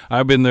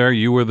 I've been there.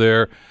 You were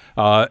there,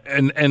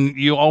 and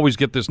you always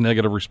get this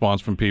negative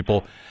response from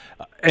people.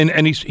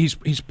 And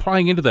he's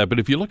prying into that. But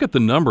if you look at the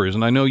numbers,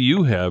 and I know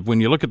you have,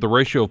 when you look at the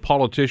ratio of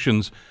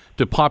politicians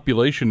to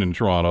population in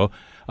Toronto,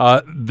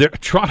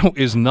 Toronto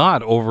is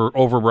not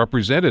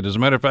overrepresented. As a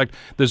matter of fact,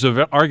 there's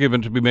an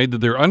argument to be made that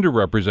they're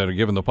underrepresented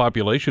given the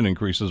population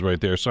increases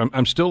right there. So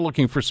I'm still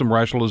looking for some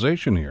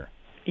rationalization here.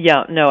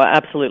 Yeah, no,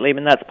 absolutely. I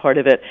mean, that's part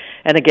of it.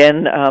 And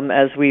again,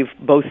 as we've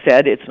both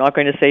said, it's not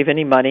going to save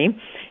any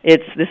money.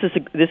 This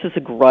is a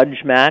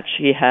grudge match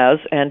he has,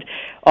 and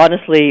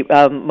honestly,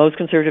 most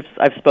conservatives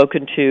I've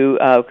spoken to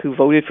who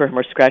voted for him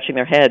are scratching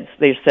their heads.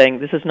 They're saying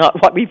this is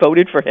not what we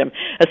voted for him,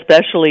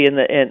 especially in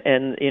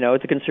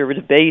the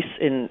conservative base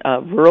in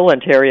rural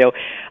Ontario.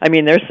 I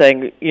mean, they're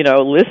saying,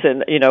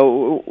 listen,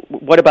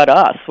 what about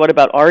us? What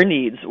about our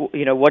needs?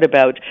 What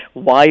about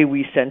why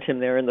we sent him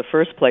there in the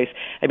first place?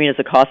 I mean, has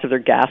the cost of their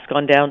gas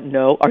gone down?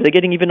 No. Are they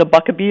getting even a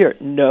buck of beer?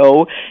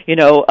 No.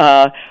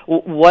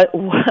 What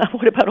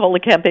about all the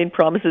campaign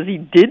promises he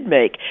did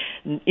make?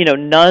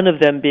 None of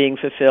them being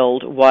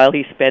fulfilled while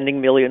he's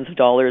spending millions of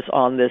dollars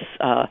on this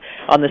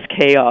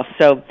chaos.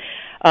 So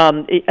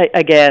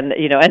again,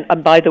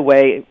 and by the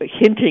way,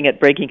 hinting at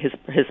breaking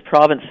his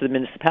province to the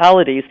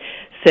municipalities,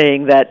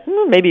 saying that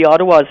maybe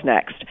Ottawa's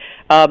next.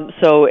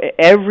 So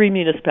every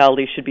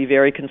municipality should be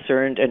very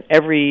concerned, and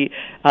every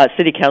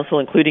city council,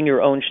 including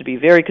your own, should be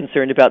very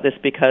concerned about this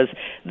because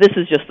this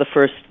is just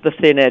the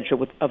thin edge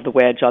of the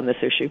wedge on this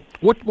issue.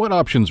 What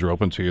options are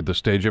open to you at this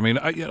stage? I mean,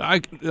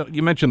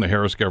 you mentioned the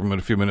Harris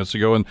government a few minutes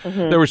ago, and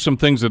there were some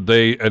things that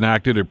they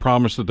enacted or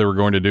promised that they were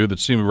going to do that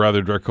seemed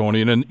rather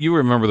draconian. And you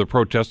remember the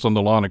protests on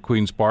the lawn at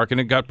Queen's Park,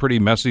 and it got pretty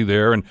messy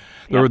there. And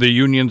there were the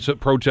unions that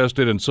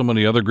protested, and so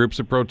many other groups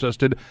that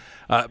protested.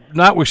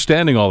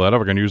 Notwithstanding all that,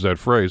 if I can use that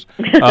phrase,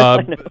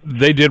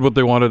 they did what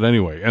they wanted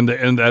anyway, and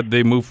that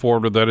they moved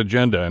forward with that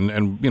agenda,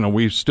 and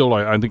we still,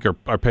 I think,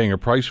 are paying a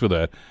price for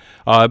that.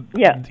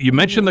 You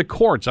mentioned the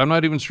courts. I'm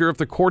not even sure if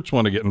the courts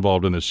want to get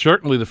involved in this.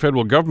 Certainly, the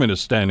federal government is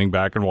standing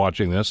back and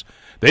watching this.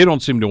 They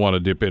don't seem to want to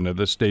dip in at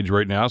this stage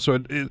right now. So,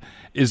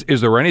 is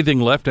there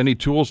anything left? Any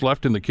tools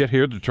left in the kit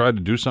here to try to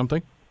do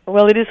something?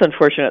 Well, it is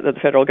unfortunate that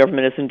the federal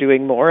government isn't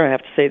doing more, I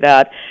have to say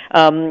that.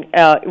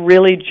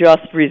 Really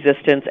just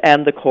resistance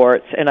and the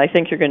courts, and I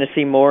think you're going to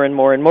see more and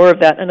more and more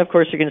of that, and of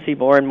course you're going to see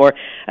more and more.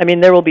 I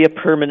mean, there will be a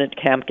permanent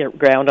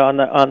campground on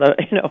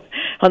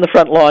the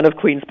front lawn of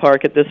Queen's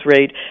Park at this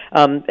rate,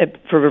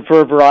 for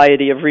a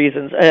variety of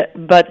reasons.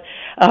 But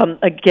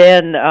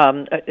again,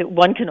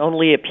 one can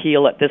only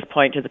appeal at this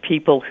point to the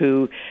people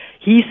who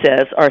he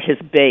says are his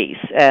base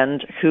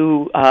and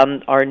who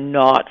are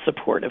not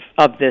supportive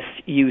of this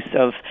use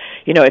of,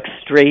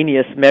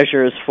 extraneous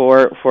measures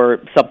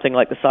for something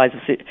like the size of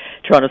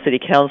Toronto City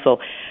Council,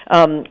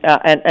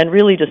 and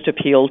really just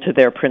appeal to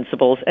their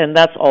principles, and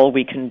that's all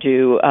we can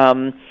do.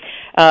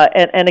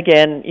 And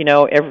again,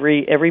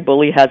 every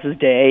bully has his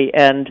day,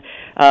 and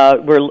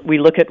we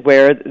look at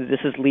where this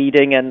is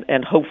leading,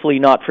 and hopefully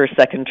not for a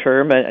second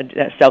term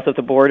south of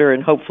the border,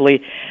 and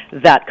hopefully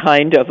that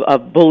kind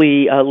of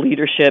bully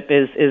leadership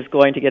is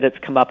going to get its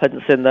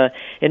comeuppance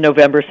in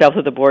November south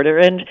of the border,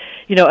 and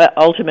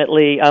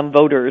ultimately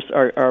voters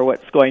are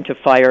what's going to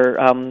fire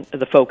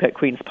the folk at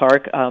Queen's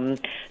Park,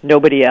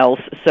 nobody else.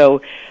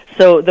 So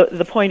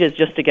the point is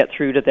just to get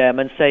through to them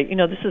and say,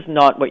 this is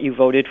not what you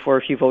voted for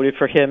if you voted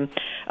for him.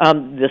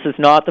 This is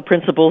not the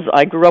principles.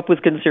 I grew up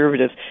with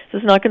conservatives.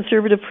 This is not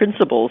conservative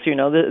principles.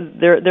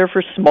 They're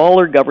for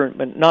smaller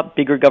government, not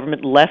bigger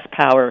government, less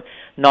power,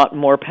 not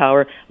more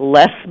power,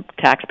 less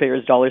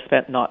taxpayers' dollars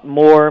spent, not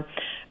more.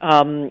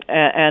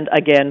 And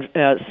again,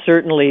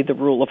 certainly the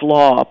rule of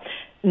law.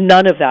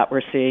 None of that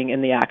we're seeing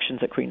in the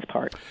actions at Queen's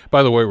Park.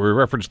 By the way, we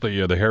referenced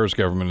the Harris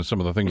government and some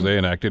of the things they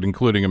enacted,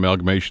 including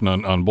amalgamation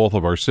on both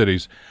of our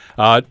cities.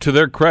 To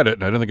their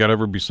credit, I don't think I'd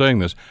ever be saying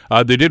this,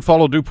 they did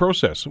follow due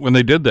process when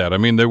they did that. I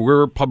mean, there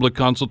were public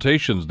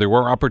consultations. There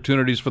were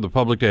opportunities for the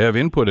public to have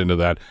input into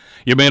that.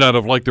 You may not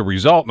have liked the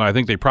result, and I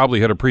think they probably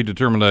had a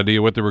predetermined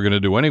idea what they were going to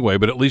do anyway,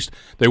 but at least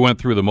they went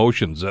through the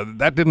motions.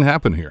 That didn't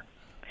happen here.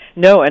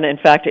 No, and in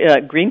fact,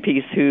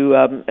 Greenpeace, who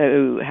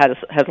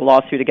has a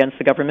lawsuit against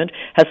the government,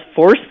 has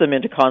forced them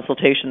into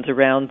consultations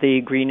around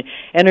the green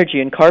energy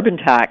and carbon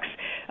tax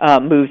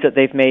moves that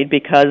they've made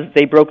because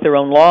they broke their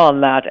own law on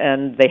that,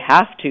 and they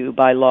have to,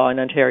 by law in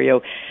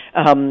Ontario,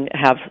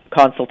 have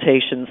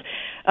consultations.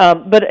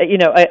 But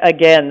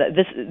again,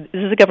 this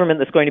is a government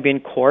that's going to be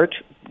in court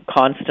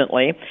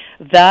constantly.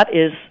 That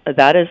is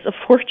a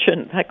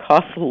fortune. That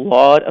costs a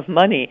lot of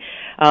money.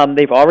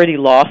 They've already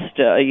lost,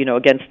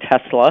 against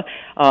Tesla,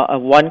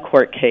 one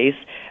court case.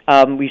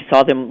 We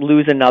saw them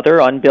lose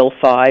another on Bill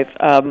 5.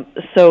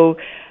 So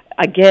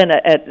again,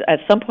 at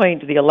some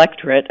point, the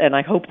electorate, and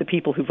I hope the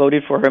people who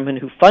voted for him and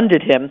who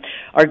funded him,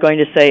 are going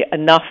to say,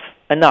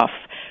 enough.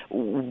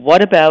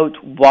 What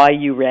about why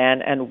you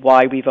ran and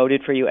why we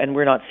voted for you? And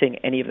we're not seeing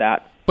any of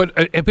that.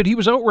 But he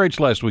was outraged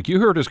last week. You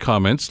heard his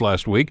comments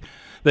last week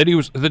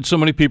that so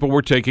many people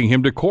were taking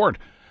him to court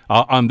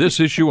on this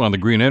issue, on the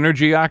Green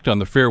Energy Act, on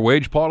the fair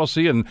wage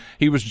policy, and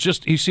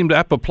he seemed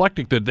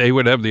apoplectic that they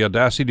would have the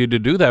audacity to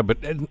do that. But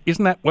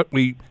isn't that what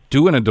we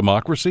do in a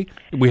democracy?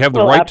 We have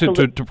the right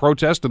to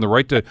protest and the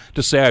right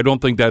to say, I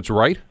don't think that's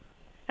right?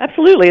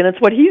 Absolutely, and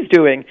it's what he's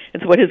doing.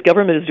 It's what his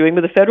government is doing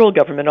with the federal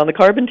government on the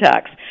carbon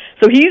tax.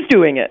 So he's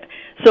doing it.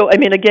 So, I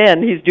mean,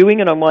 again, he's doing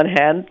it on one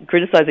hand,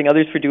 criticizing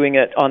others for doing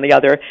it on the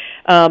other.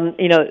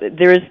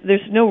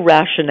 There's no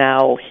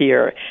rationale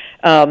here.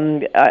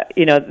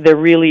 There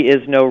really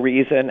is no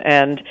reason.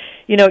 And,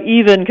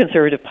 even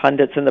conservative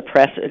pundits in the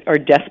press are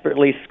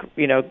desperately,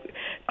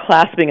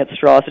 clasping at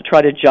straws to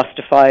try to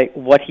justify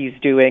what he's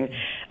doing.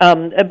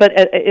 But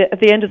at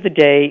the end of the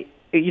day,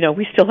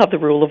 we still have the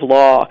rule of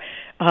law.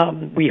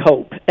 We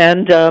hope.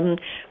 And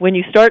when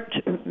you start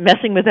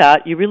messing with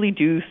that, you really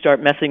do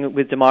start messing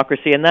with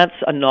democracy, and that's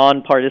a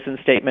nonpartisan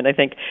statement. I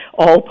think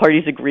all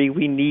parties agree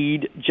we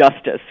need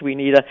justice. We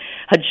need a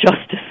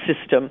justice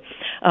system.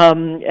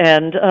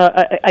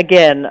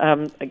 Again,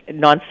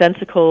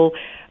 nonsensical.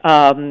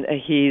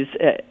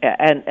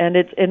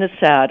 It's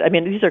sad. I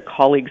mean, these are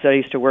colleagues that I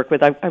used to work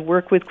with. I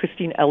work with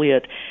Christine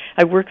Elliott.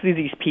 I work with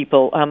these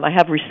people. I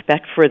have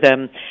respect for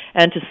them,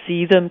 and to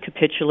see them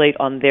capitulate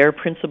on their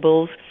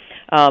principles,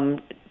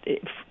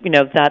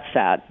 that's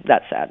sad.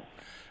 That's sad.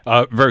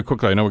 Very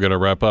quickly, I know we're going to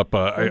wrap up.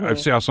 I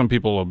see how some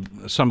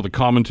of the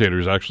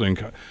commentators actually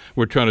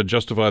were trying to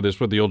justify this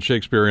with the old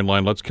Shakespearean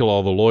line, let's kill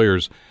all the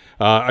lawyers.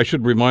 I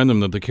should remind them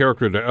that the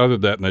character that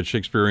uttered that in that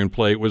Shakespearean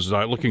play was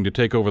looking to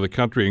take over the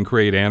country and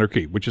create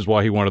anarchy, which is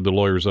why he wanted the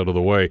lawyers out of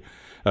the way.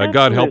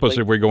 God help us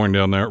if we're going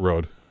down that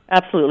road.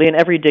 Absolutely, and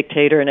every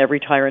dictator and every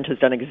tyrant has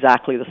done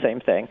exactly the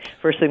same thing.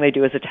 First thing they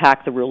do is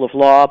attack the rule of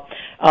law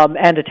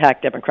and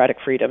attack democratic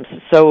freedoms.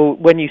 So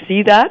when you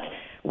see that,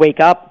 wake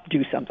up,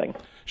 do something.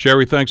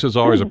 Cheri, thanks as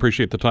always.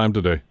 Appreciate the time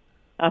today.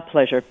 A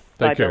pleasure.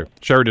 Take care. Bill.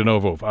 Cheri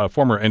DiNovo,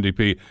 former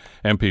NDP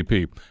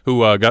MPP,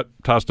 who got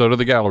tossed out of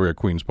the gallery at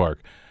Queen's Park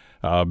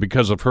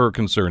because of her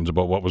concerns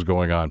about what was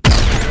going on.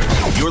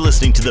 You're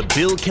listening to the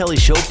Bill Kelly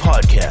Show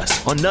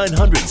podcast on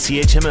 900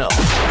 CHML.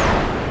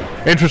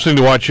 Interesting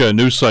to watch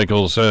news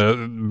cycles.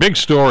 Big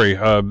story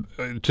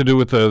to do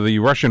with the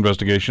Russia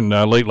investigation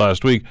late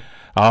last week.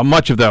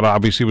 Much of that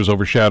obviously was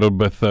overshadowed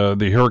with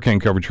the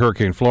hurricane coverage,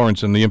 Hurricane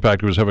Florence, and the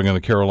impact it was having on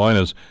the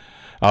Carolinas,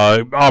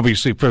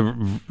 obviously for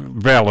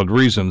valid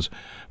reasons.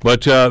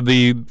 But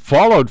the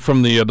fallout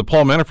from the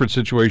Paul Manafort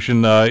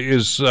situation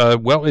is,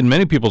 well, in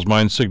many people's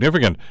minds,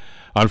 significant.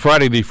 On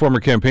Friday, the former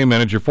campaign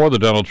manager for the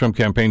Donald Trump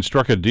campaign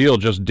struck a deal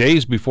just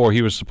days before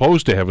he was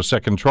supposed to have a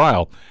second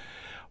trial.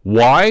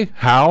 Why,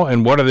 how,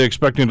 and what are they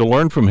expecting to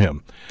learn from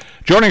him?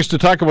 Joining us to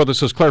talk about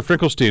this is Claire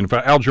Finkelstein,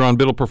 Algernon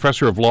Biddle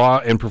Professor of Law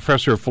and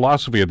Professor of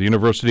Philosophy at the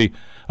University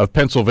of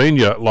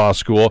Pennsylvania Law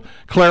School.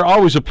 Claire,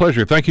 always a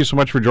pleasure. Thank you so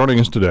much for joining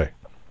us today.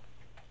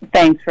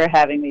 Thanks for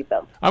having me,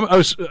 Bill. I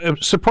was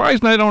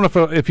surprised, and I don't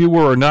know if you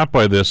were or not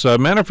by this.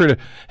 Manafort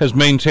has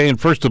maintained,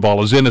 first of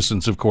all, his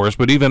innocence, of course,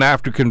 but even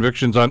after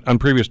convictions on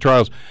previous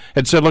trials,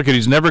 had said, look,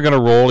 he's never going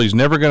to roll, he's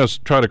never going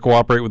to try to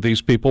cooperate with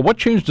these people. What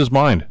changed his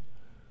mind?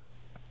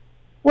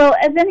 Well,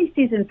 as any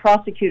seasoned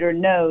prosecutor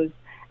knows,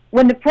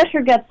 when the pressure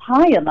gets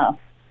high enough,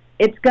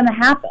 it's going to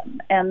happen.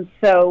 And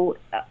so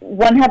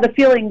one had the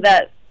feeling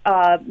that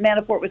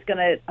Manafort was going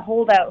to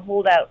hold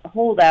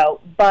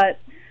out, but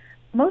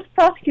most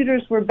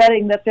prosecutors were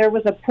betting that there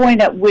was a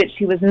point at which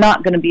he was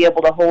not going to be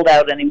able to hold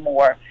out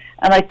anymore.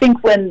 And I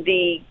think when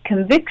the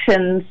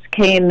convictions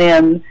came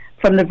in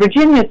from the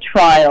Virginia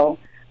trial,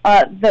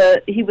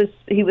 he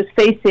was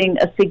facing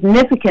a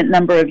significant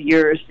number of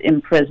years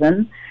in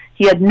prison.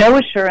 He had no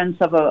assurance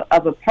of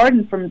a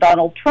pardon from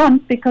Donald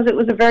Trump because it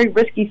was a very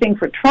risky thing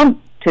for Trump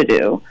to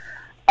do.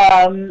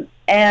 And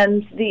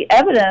the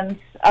evidence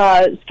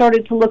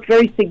started to look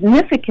very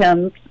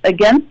significant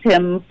against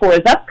him for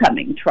his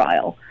upcoming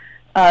trial.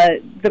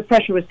 The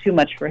pressure was too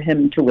much for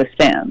him to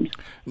withstand.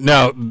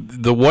 Now,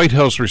 the White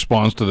House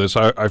response to this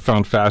I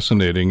found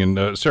fascinating,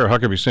 and Sarah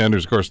Huckabee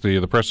Sanders, of course,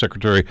 the press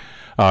secretary,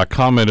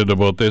 commented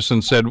about this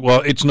and said,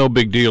 well, it's no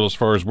big deal as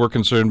far as we're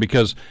concerned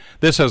because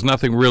this has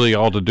nothing really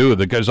all to do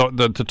with it. Because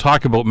to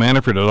talk about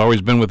Manafort had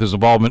always been with his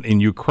involvement in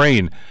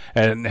Ukraine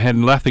and had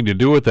nothing to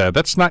do with that.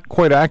 That's not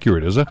quite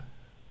accurate, is it?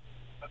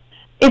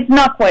 It's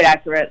not quite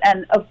accurate,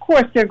 and of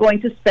course they're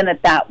going to spin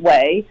it that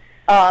way.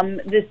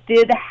 This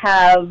did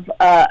have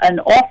an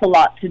awful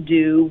lot to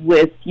do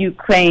with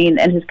Ukraine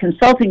and his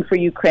consulting for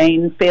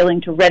Ukraine, failing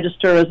to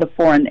register as a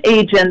foreign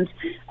agent,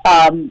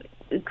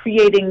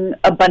 creating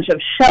a bunch of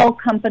shell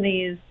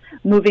companies,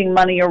 moving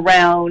money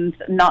around,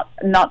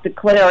 not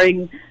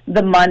declaring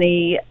the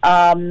money,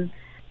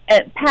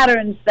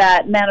 patterns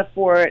that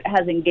Manafort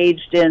has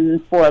engaged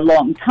in for a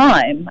long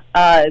time,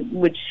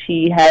 which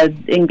he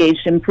had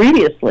engaged in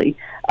previously,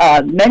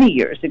 many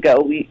years ago,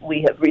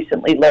 we have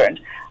recently learned.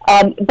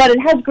 But it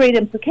has great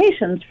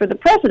implications for the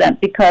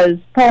president because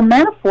Paul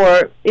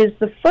Manafort is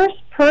the first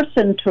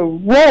person to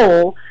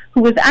roll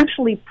who was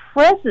actually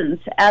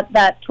present at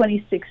that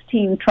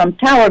 2016 Trump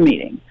Tower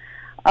meeting.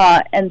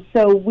 And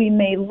so we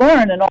may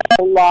learn an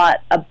awful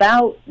lot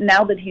about,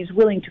 now that he's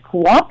willing to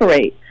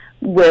cooperate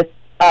with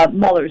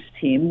Mueller's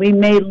team, we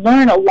may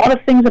learn a lot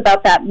of things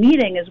about that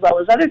meeting as well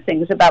as other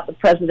things about the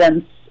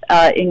president's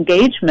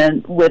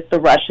engagement with the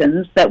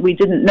Russians that we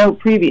didn't know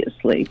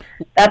previously.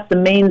 That's the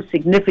main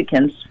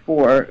significance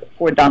for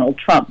Donald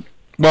Trump.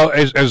 Well,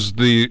 as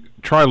the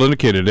trial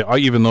indicated,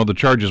 even though the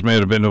charges may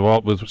have been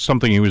involved with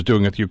something he was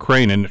doing with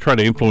Ukraine and trying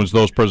to influence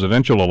those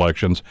presidential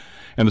elections,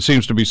 and there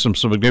seems to be some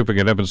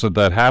significant evidence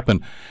that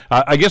happened.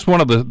 I guess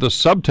one of the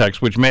subtext,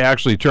 which may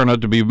actually turn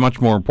out to be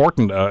much more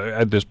important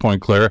at this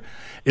point, Claire,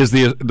 is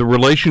the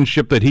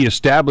relationship that he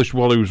established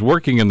while he was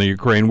working in the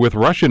Ukraine with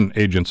Russian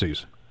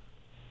agencies.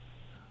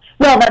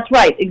 Well, that's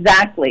right,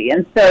 exactly.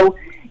 And so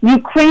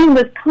Ukraine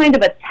was kind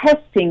of a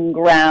testing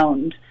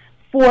ground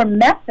for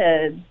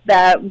methods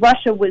that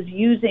Russia was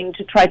using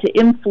to try to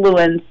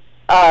influence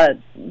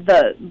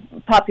the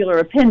popular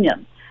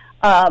opinion.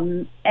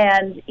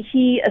 And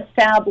he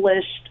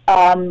established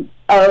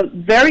a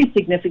very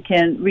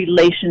significant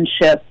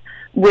relationship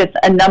with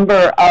a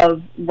number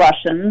of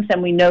Russians,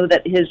 and we know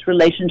that his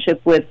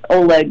relationship with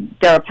Oleg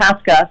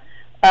Deripaska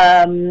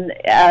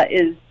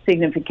is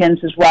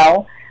significant as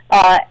well.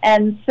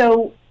 And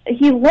so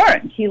he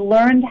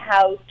learned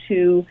how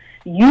to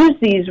use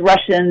these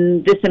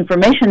Russian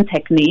disinformation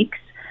techniques,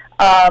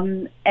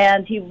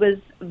 and he was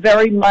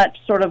very much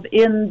sort of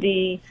in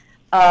the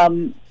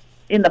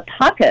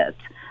pocket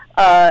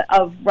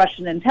of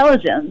Russian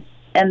intelligence.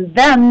 And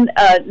then,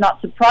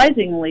 not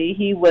surprisingly,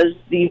 he was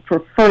the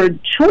preferred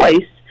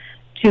choice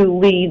to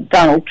lead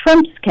Donald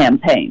Trump's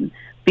campaign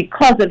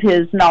because of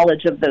his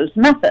knowledge of those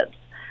methods.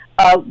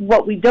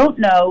 What we don't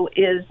know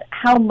is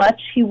how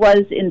much he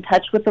was in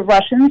touch with the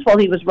Russians while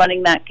he was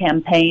running that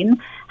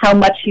campaign, how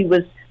much he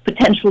was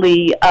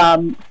potentially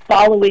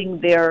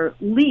following their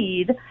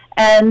lead,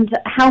 and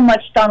how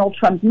much Donald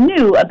Trump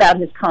knew about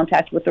his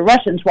contact with the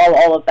Russians while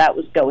all of that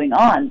was going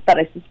on. But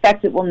I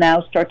suspect it will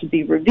now start to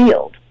be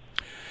revealed.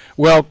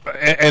 Well,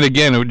 and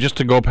again, just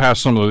to go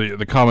past some of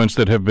the comments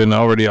that have been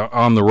already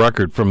on the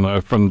record from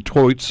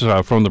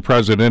tweets from the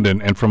president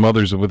and from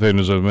others within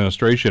his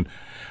administration,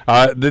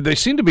 They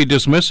seem to be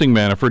dismissing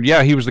Manafort.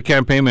 Yeah, he was the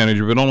campaign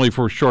manager, but only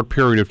for a short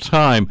period of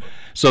time.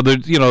 So,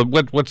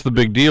 what's the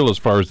big deal as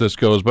far as this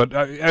goes? But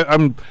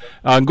I'm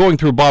going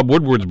through Bob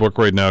Woodward's book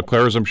right now,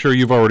 Claire, as I'm sure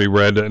you've already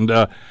read,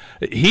 and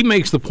he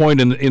makes the point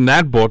in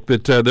that book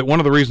that one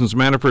of the reasons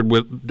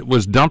Manafort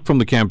was dumped from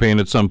the campaign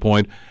at some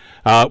point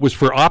was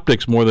for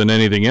optics more than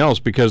anything else,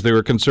 because they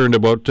were concerned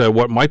about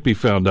what might be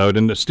found out.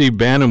 And Steve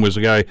Bannon was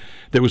the guy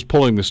that was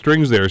pulling the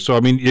strings there. So,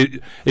 I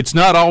mean, it's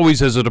not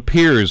always as it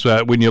appears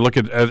when you look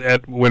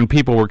at when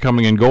people were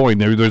coming and going.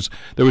 There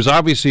was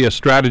obviously a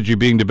strategy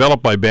being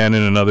developed by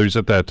Bannon and others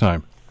at that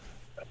time.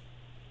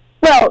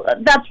 Well,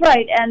 that's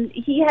right, and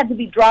he had to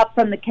be dropped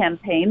from the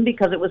campaign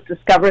because it was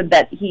discovered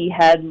that he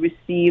had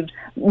received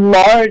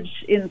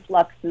large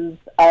influxes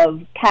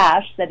of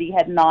cash that he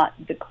had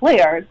not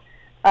declared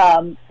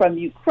from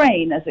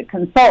Ukraine as a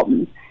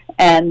consultant,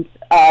 and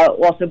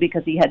also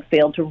because he had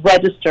failed to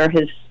register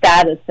his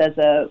status as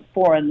a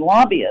foreign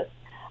lobbyist.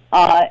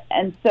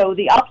 And so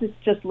the optics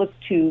just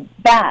looked too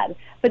bad.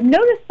 But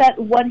notice that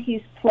what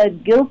he's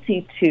pled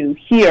guilty to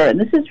here, and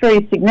this is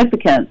very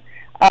significant,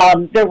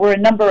 there were a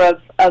number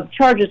of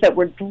charges that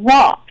were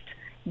dropped,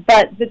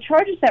 but the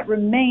charges that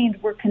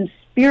remained were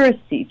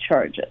conspiracy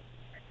charges.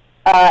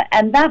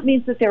 And that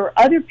means that there were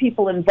other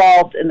people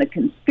involved in the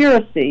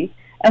conspiracy,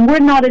 and we're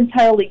not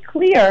entirely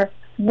clear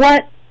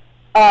what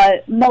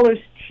Mueller's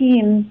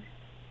team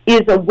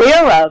is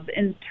aware of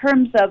in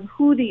terms of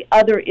who the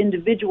other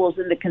individuals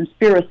in the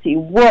conspiracy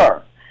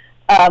were.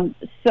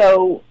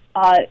 So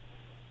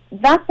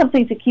that's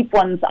something to keep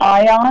one's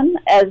eye on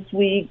as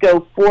we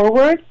go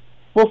forward.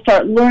 We'll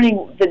start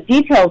learning the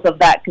details of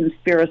that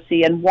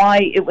conspiracy and why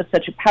it was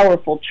such a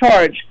powerful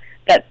charge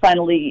that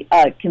finally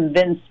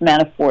convinced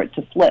Manafort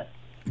to flip.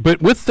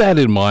 But with that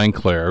in mind,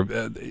 Claire,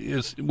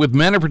 with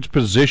Manafort's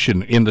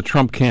position in the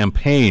Trump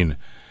campaign,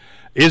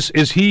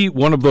 is he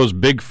one of those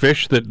big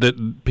fish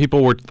that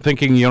people were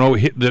thinking,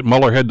 that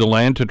Mueller had to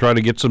land to try to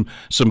get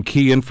some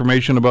key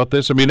information about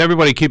this? I mean,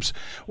 everybody keeps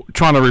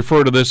trying to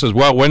refer to this as,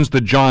 well, when's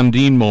the John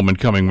Dean moment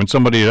coming, when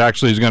somebody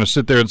actually is going to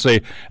sit there and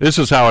say, this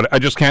is how I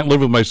just can't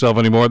live with myself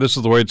anymore, this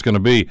is the way it's going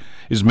to be.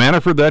 Is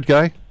Manafort that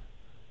guy?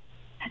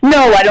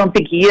 No, I don't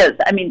think he is.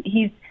 I mean,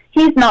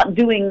 he's not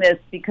doing this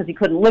because he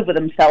couldn't live with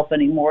himself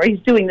anymore. He's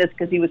doing this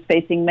because he was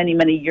facing many,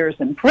 many years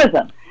in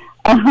prison.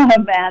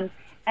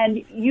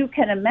 And you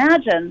can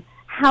imagine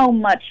how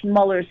much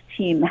Mueller's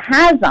team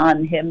has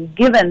on him,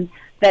 given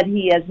that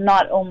he has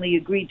not only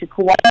agreed to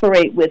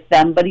cooperate with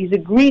them, but he's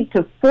agreed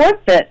to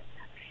forfeit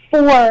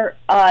 4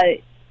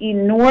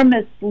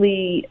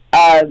 enormously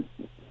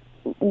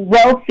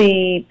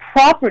wealthy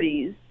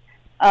properties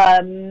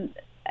and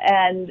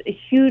a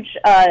huge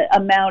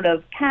amount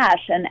of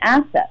cash and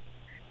assets.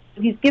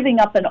 He's giving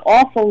up an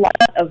awful lot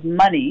of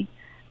money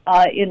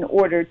in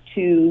order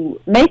to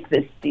make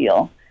this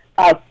deal,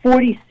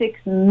 $46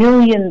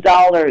 million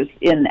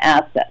in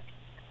assets.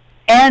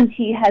 And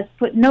he has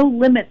put no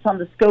limits on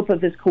the scope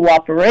of his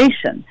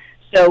cooperation.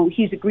 So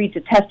he's agreed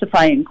to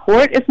testify in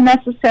court if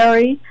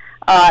necessary.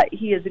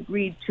 He has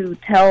agreed to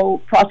tell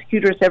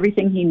prosecutors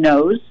everything he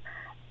knows.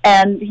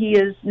 And he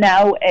is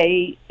now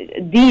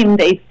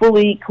deemed a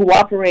fully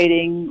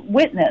cooperating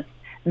witness.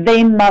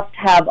 They must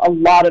have a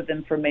lot of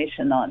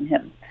information on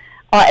him.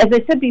 As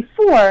I said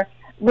before,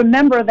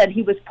 remember that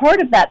he was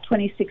part of that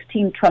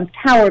 2016 Trump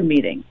Tower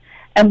meeting.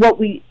 And what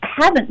we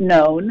haven't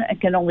known,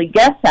 and can only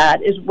guess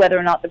at, is whether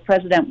or not the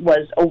president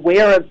was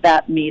aware of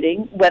that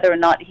meeting, whether or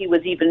not he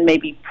was even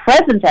maybe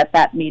present at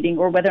that meeting,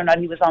 or whether or not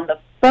he was on the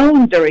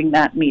phone during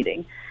that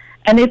meeting.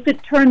 And if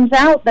it turns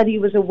out that he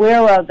was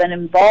aware of and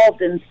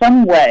involved in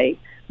some way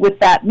with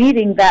that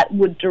meeting, that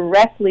would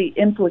directly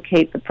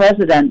implicate the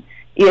president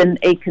in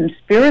a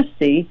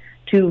conspiracy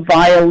to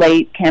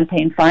violate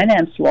campaign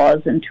finance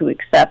laws and to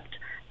accept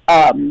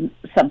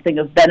something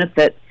of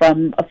benefit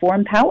from a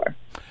foreign power.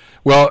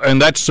 Well,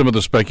 and that's some of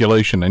the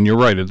speculation, and you're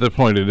right, at this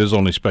point it is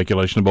only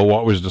speculation about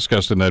what was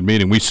discussed in that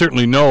meeting. We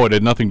certainly know it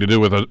had nothing to do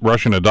with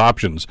Russian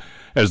adoptions,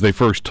 as they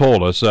first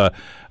told us.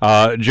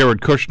 Jared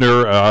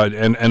Kushner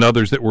and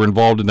others that were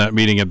involved in that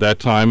meeting at that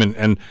time,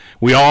 and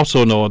we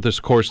also know at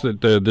this course that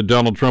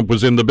Donald Trump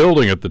was in the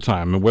building at the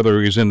time, and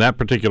whether he's in that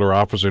particular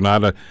office or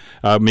not,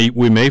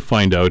 we may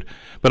find out.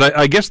 But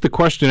I guess the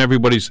question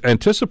everybody's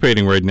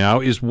anticipating right now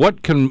is,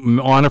 what can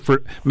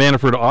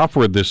Manafort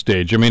offer at this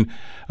stage? I mean,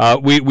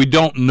 we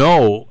don't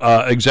know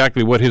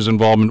exactly what his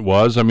involvement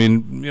was. I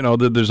mean,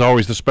 there's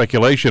always the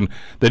speculation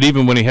that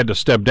even when he had to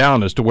step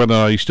down as to whether or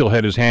not he still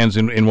had his hands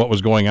in what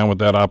was going on with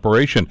that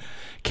operation.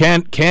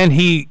 Can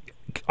he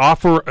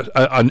offer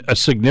a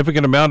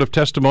significant amount of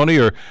testimony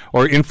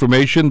or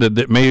information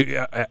that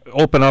may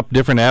open up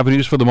different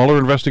avenues for the Mueller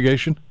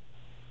investigation?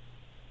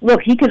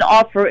 Look, he can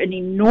offer an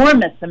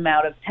enormous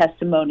amount of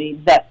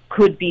testimony that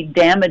could be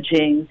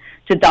damaging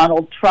to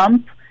Donald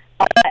Trump.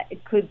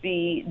 It could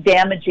be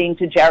damaging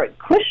to Jared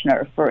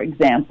Kushner, for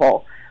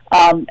example,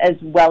 as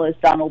well as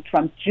Donald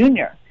Trump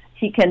Jr.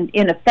 He can,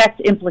 in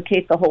effect,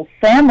 implicate the whole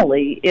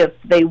family if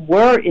they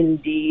were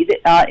indeed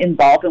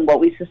involved in what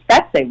we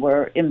suspect they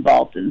were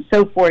involved in.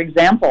 So, for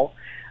example,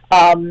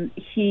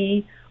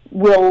 he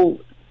will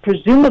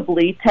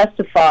presumably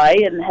testify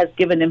and has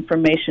given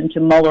information to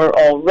Mueller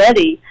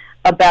already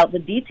about the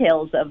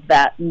details of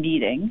that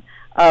meeting.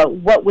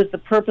 What was the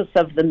purpose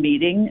of the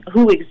meeting?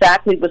 Who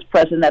exactly was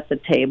present at the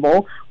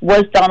table?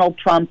 Was Donald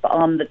Trump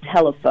on the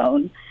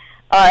telephone?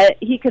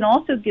 He can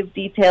also give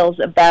details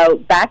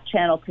about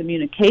back-channel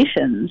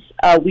communications.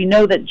 We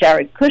know that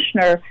Jared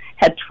Kushner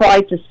had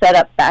tried to set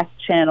up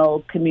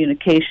back-channel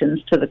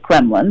communications to the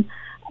Kremlin.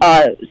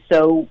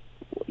 So,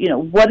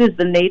 what is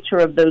the nature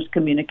of those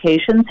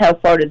communications? How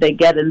far did they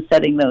get in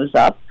setting those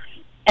up?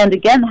 And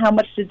again, how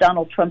much did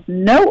Donald Trump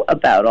know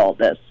about all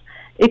this?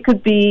 It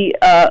could be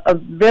a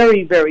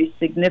very, very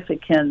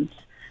significant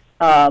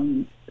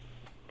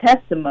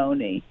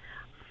testimony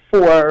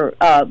for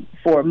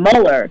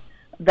Mueller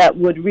that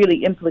would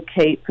really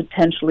implicate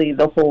potentially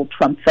the whole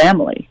Trump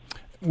family.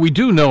 We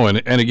do know,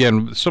 and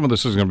again, some of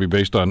this is going to be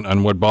based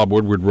on what Bob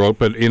Woodward wrote,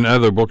 but in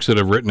other books that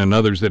have written and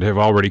others that have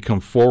already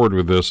come forward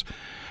with this,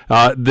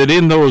 that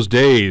in those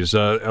days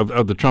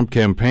of the Trump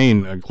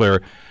campaign,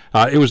 Claire,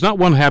 it was not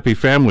one happy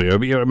family.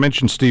 I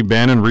mentioned Steve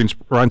Bannon, Reince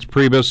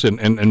Priebus, and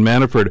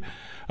Manafort.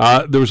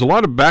 There was a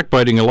lot of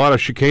backbiting, a lot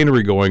of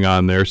chicanery going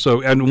on there.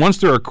 So, and once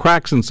there are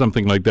cracks in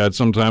something like that,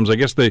 sometimes I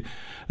guess the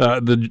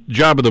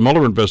job of the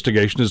Mueller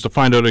investigation is to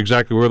find out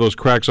exactly where those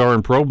cracks are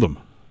and probe them.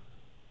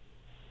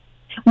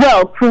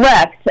 Well,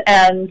 correct.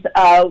 And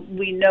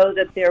we know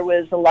that there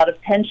was a lot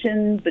of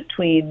tension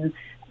between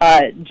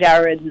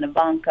Jared and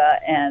Ivanka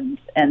and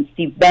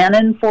Steve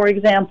Bannon, for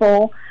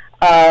example.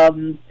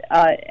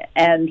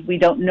 And we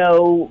don't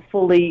know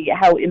fully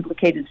how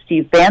implicated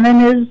Steve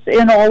Bannon is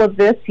in all of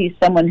this. He's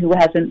someone who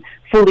hasn't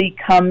fully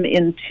come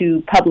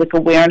into public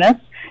awareness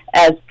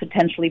as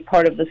potentially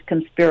part of this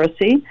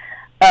conspiracy.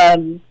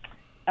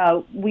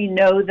 We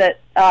know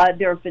that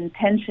there have been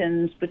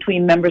tensions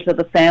between members of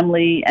the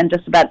family and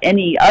just about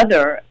any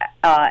other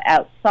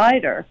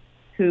outsider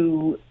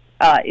who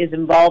is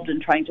involved in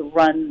trying to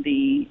run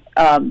the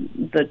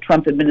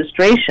Trump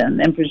administration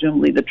and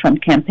presumably the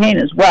Trump campaign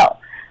as well.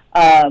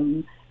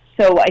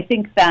 So I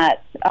think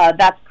that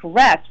that's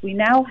correct. We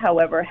now,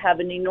 however, have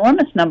an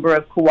enormous number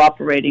of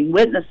cooperating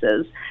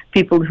witnesses,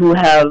 people who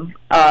have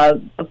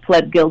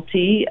pled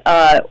guilty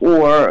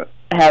or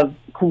have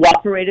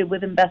cooperated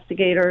with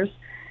investigators.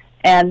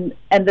 And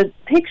the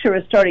picture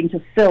is starting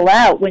to fill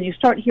out. When you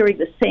start hearing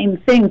the same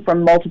thing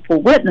from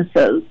multiple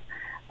witnesses,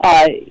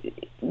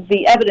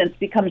 the evidence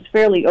becomes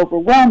fairly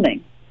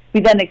overwhelming. We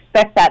then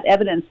expect that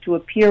evidence to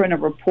appear in a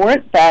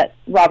report that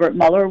Robert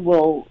Mueller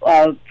will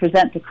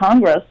present to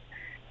Congress.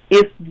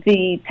 If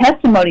the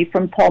testimony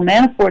from Paul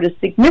Manafort is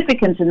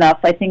significant enough,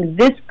 I think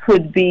this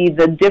could be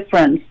the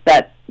difference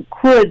that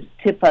could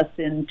tip us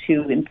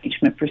into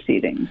impeachment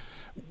proceedings.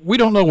 We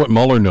don't know what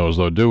Mueller knows,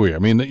 though, do we? I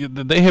mean,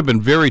 they have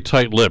been very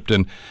tight-lipped,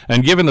 and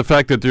given the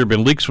fact that there have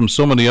been leaks from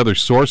so many other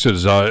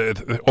sources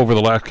over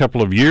the last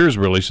couple of years,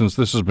 really, since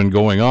this has been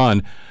going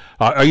on,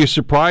 are you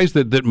surprised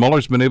that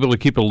Mueller's been able to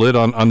keep a lid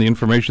on the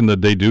information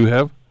that they do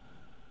have?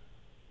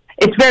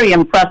 It's very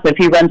impressive.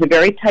 He runs a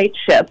very tight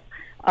ship,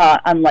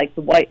 unlike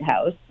the White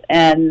House,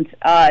 and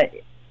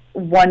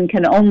one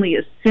can only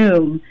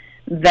assume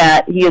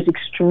that he is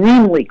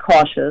extremely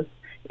cautious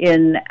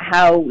in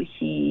how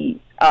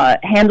he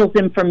handles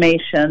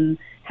information,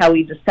 how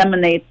he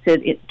disseminates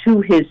it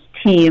to his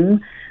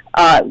team.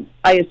 I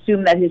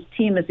assume that his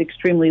team is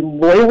extremely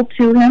loyal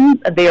to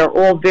him. They are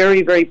all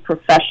very, very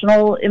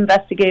professional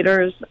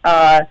investigators,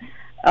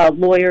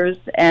 lawyers,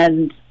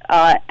 and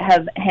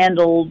have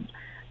handled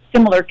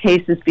similar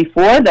cases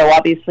before, though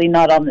obviously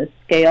not on this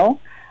scale.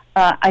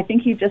 I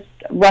think he just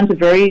runs a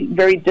very,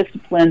 very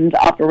disciplined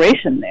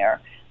operation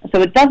there.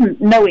 So it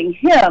doesn't, knowing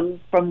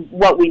him from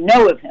what we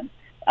know of him,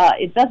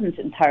 it doesn't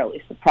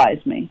entirely surprise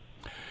me.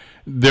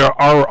 There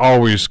are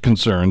always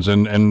concerns,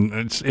 and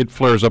it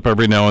flares up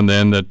every now and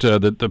then that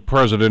the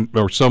president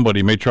or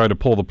somebody may try to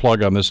pull the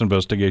plug on this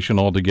investigation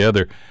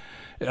altogether.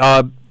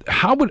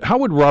 How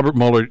would Robert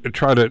Mueller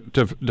try to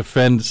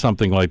defend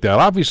something like that?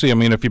 Obviously, I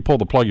mean, if you pull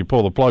the plug, you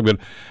pull the plug. But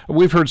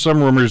we've heard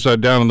some rumors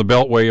down in the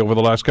Beltway over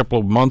the last couple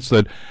of months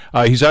that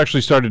he's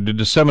actually started to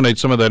disseminate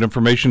some of that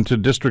information to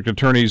district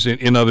attorneys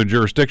in other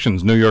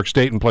jurisdictions, New York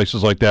State and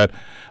places like that,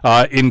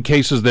 in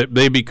cases that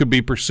maybe could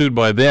be pursued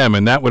by them.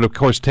 And that would, of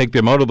course, take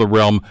them out of the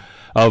realm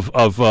of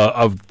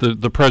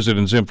the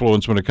president's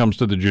influence when it comes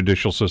to the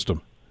judicial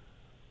system.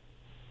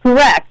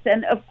 Correct.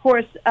 And, of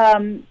course,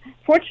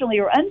 fortunately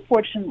or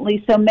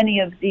unfortunately, so many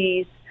of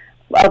these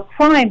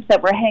crimes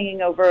that were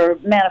hanging over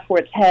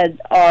Manafort's head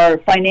are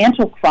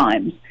financial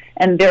crimes,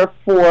 and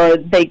therefore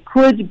they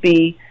could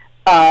be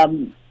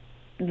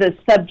the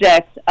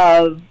subject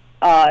of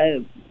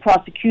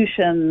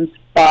prosecutions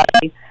by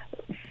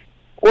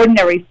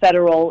ordinary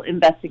federal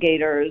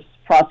investigators,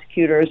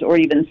 prosecutors, or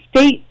even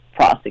state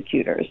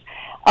prosecutors.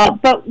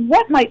 But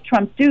what might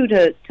Trump do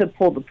to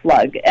pull the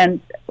plug? And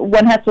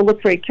one has to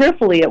look very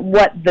carefully at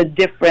what the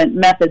different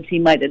methods he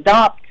might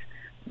adopt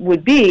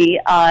would be,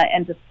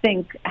 and to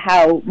think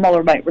how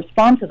Mueller might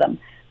respond to them.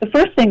 The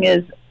first thing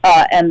is,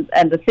 and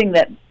the thing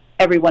that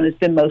everyone has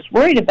been most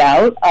worried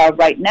about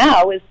right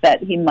now, is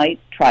that he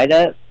might try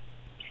to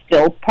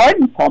still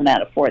pardon Paul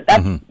Manafort.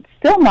 That's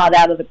still not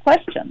out of the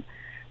question.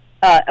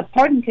 A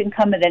pardon can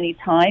come at any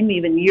time,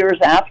 even years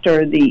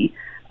after the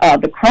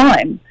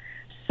crime.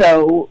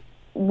 So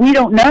we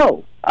don't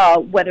know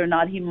whether or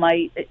not he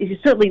might. He's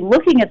certainly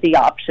looking at the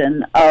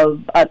option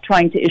of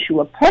trying to issue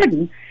a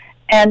pardon,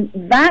 and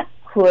that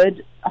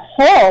could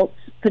halt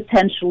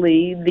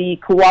potentially the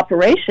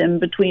cooperation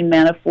between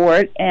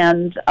Manafort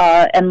and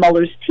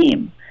Mueller's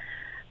team.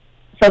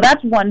 So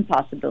that's one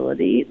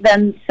possibility.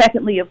 Then,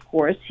 secondly, of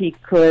course, he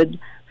could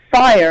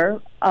fire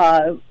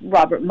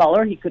Robert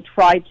Mueller. He could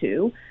try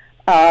to.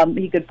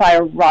 He could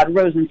fire Rod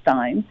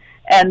Rosenstein.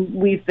 And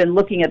we've been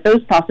looking at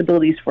those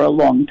possibilities for a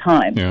long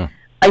time. Yeah.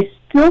 I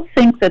still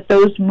think that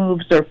those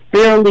moves are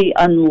fairly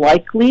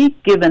unlikely,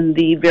 given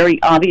the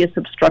very obvious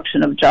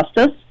obstruction of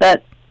justice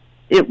that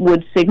it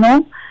would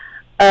signal.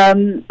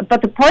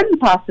 But the pardon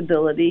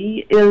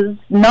possibility is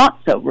not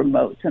so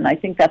remote, and I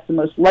think that's the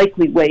most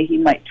likely way he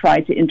might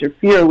try to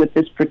interfere with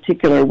this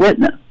particular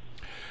witness.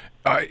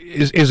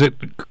 Is it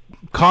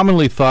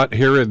commonly thought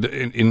here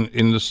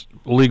in this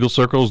legal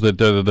circles that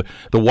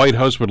the White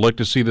House would like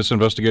to see this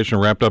investigation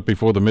wrapped up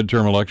before the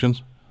midterm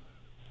elections?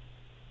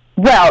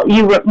 Well,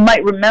 you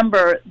might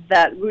remember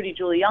that Rudy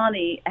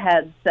Giuliani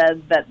had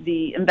said that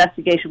the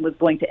investigation was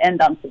going to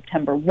end on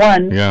September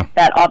 1. Yeah.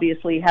 That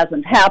obviously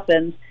hasn't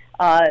happened.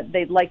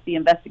 They'd like the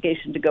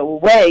investigation to go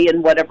away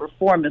in whatever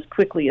form as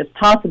quickly as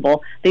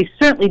possible. They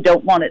certainly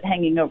don't want it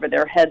hanging over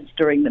their heads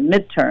during the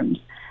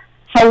midterms.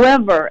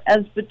 However,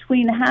 as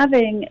between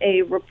having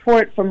a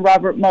report from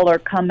Robert Mueller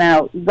come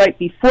out right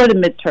before the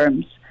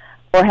midterms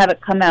or have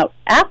it come out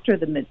after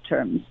the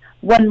midterms,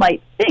 one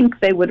might think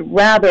they would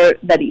rather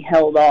that he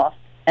held off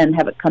and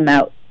have it come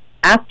out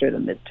after the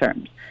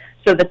midterms.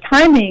 So the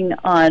timing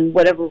on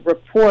whatever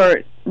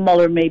report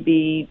Mueller may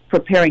be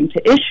preparing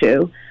to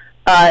issue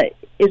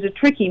is a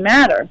tricky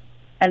matter,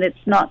 and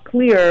it's not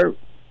clear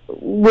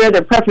where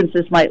their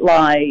preferences might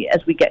lie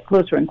as we get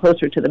closer and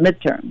closer to the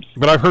midterms.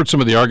 But I've heard some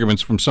of the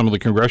arguments from some of the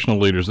congressional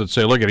leaders that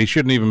say, look, he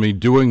shouldn't even be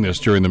doing this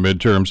during the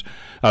midterms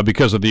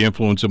because of the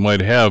influence it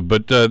might have.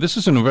 But this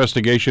is an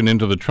investigation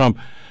into the Trump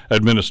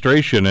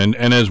administration, and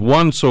as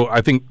one, so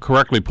I think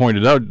correctly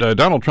pointed out,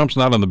 Donald Trump's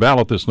not on the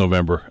ballot this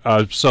November.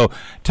 So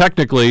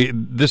technically,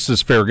 this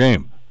is fair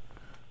game.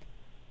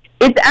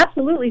 It's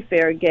absolutely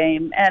fair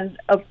game, and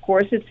of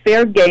course it's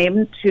fair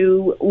game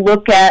to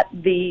look at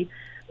the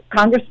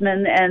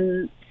congressmen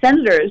and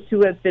senators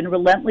who have been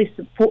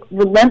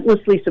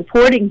relentlessly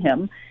supporting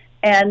him,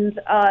 and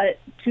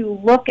to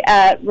look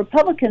at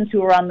Republicans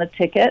who are on the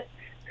ticket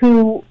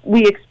who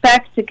we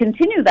expect to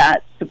continue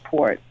that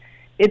support.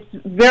 It's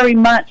very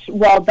much,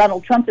 while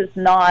Donald Trump is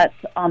not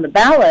on the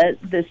ballot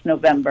this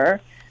November,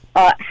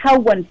 how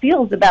one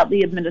feels about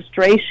the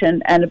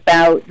administration and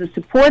about the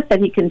support that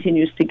he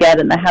continues to get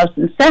in the House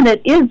and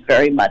Senate is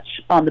very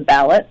much on the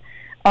ballot.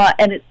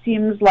 And it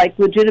seems like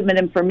legitimate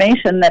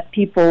information that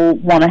people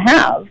ought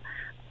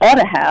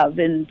to have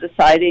in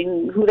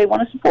deciding who they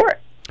want to support.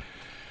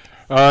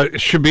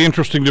 It should be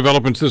interesting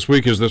developments this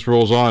week as this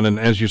rolls on. And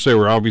as you say,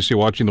 we're obviously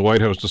watching the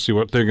White House to see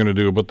what they're going to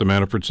do about the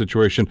Manafort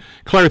situation.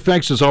 Claire,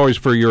 thanks as always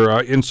for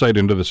your insight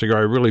into this. I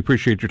really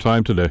appreciate your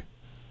time today.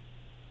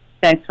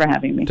 Thanks for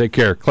having me. Take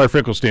care. Claire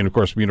Finkelstein, of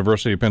course, from the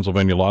University of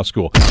Pennsylvania Law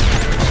School.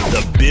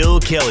 The Bill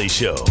Kelly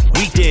Show,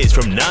 weekdays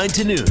from 9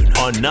 to noon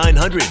on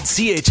 900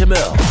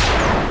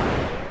 CHML.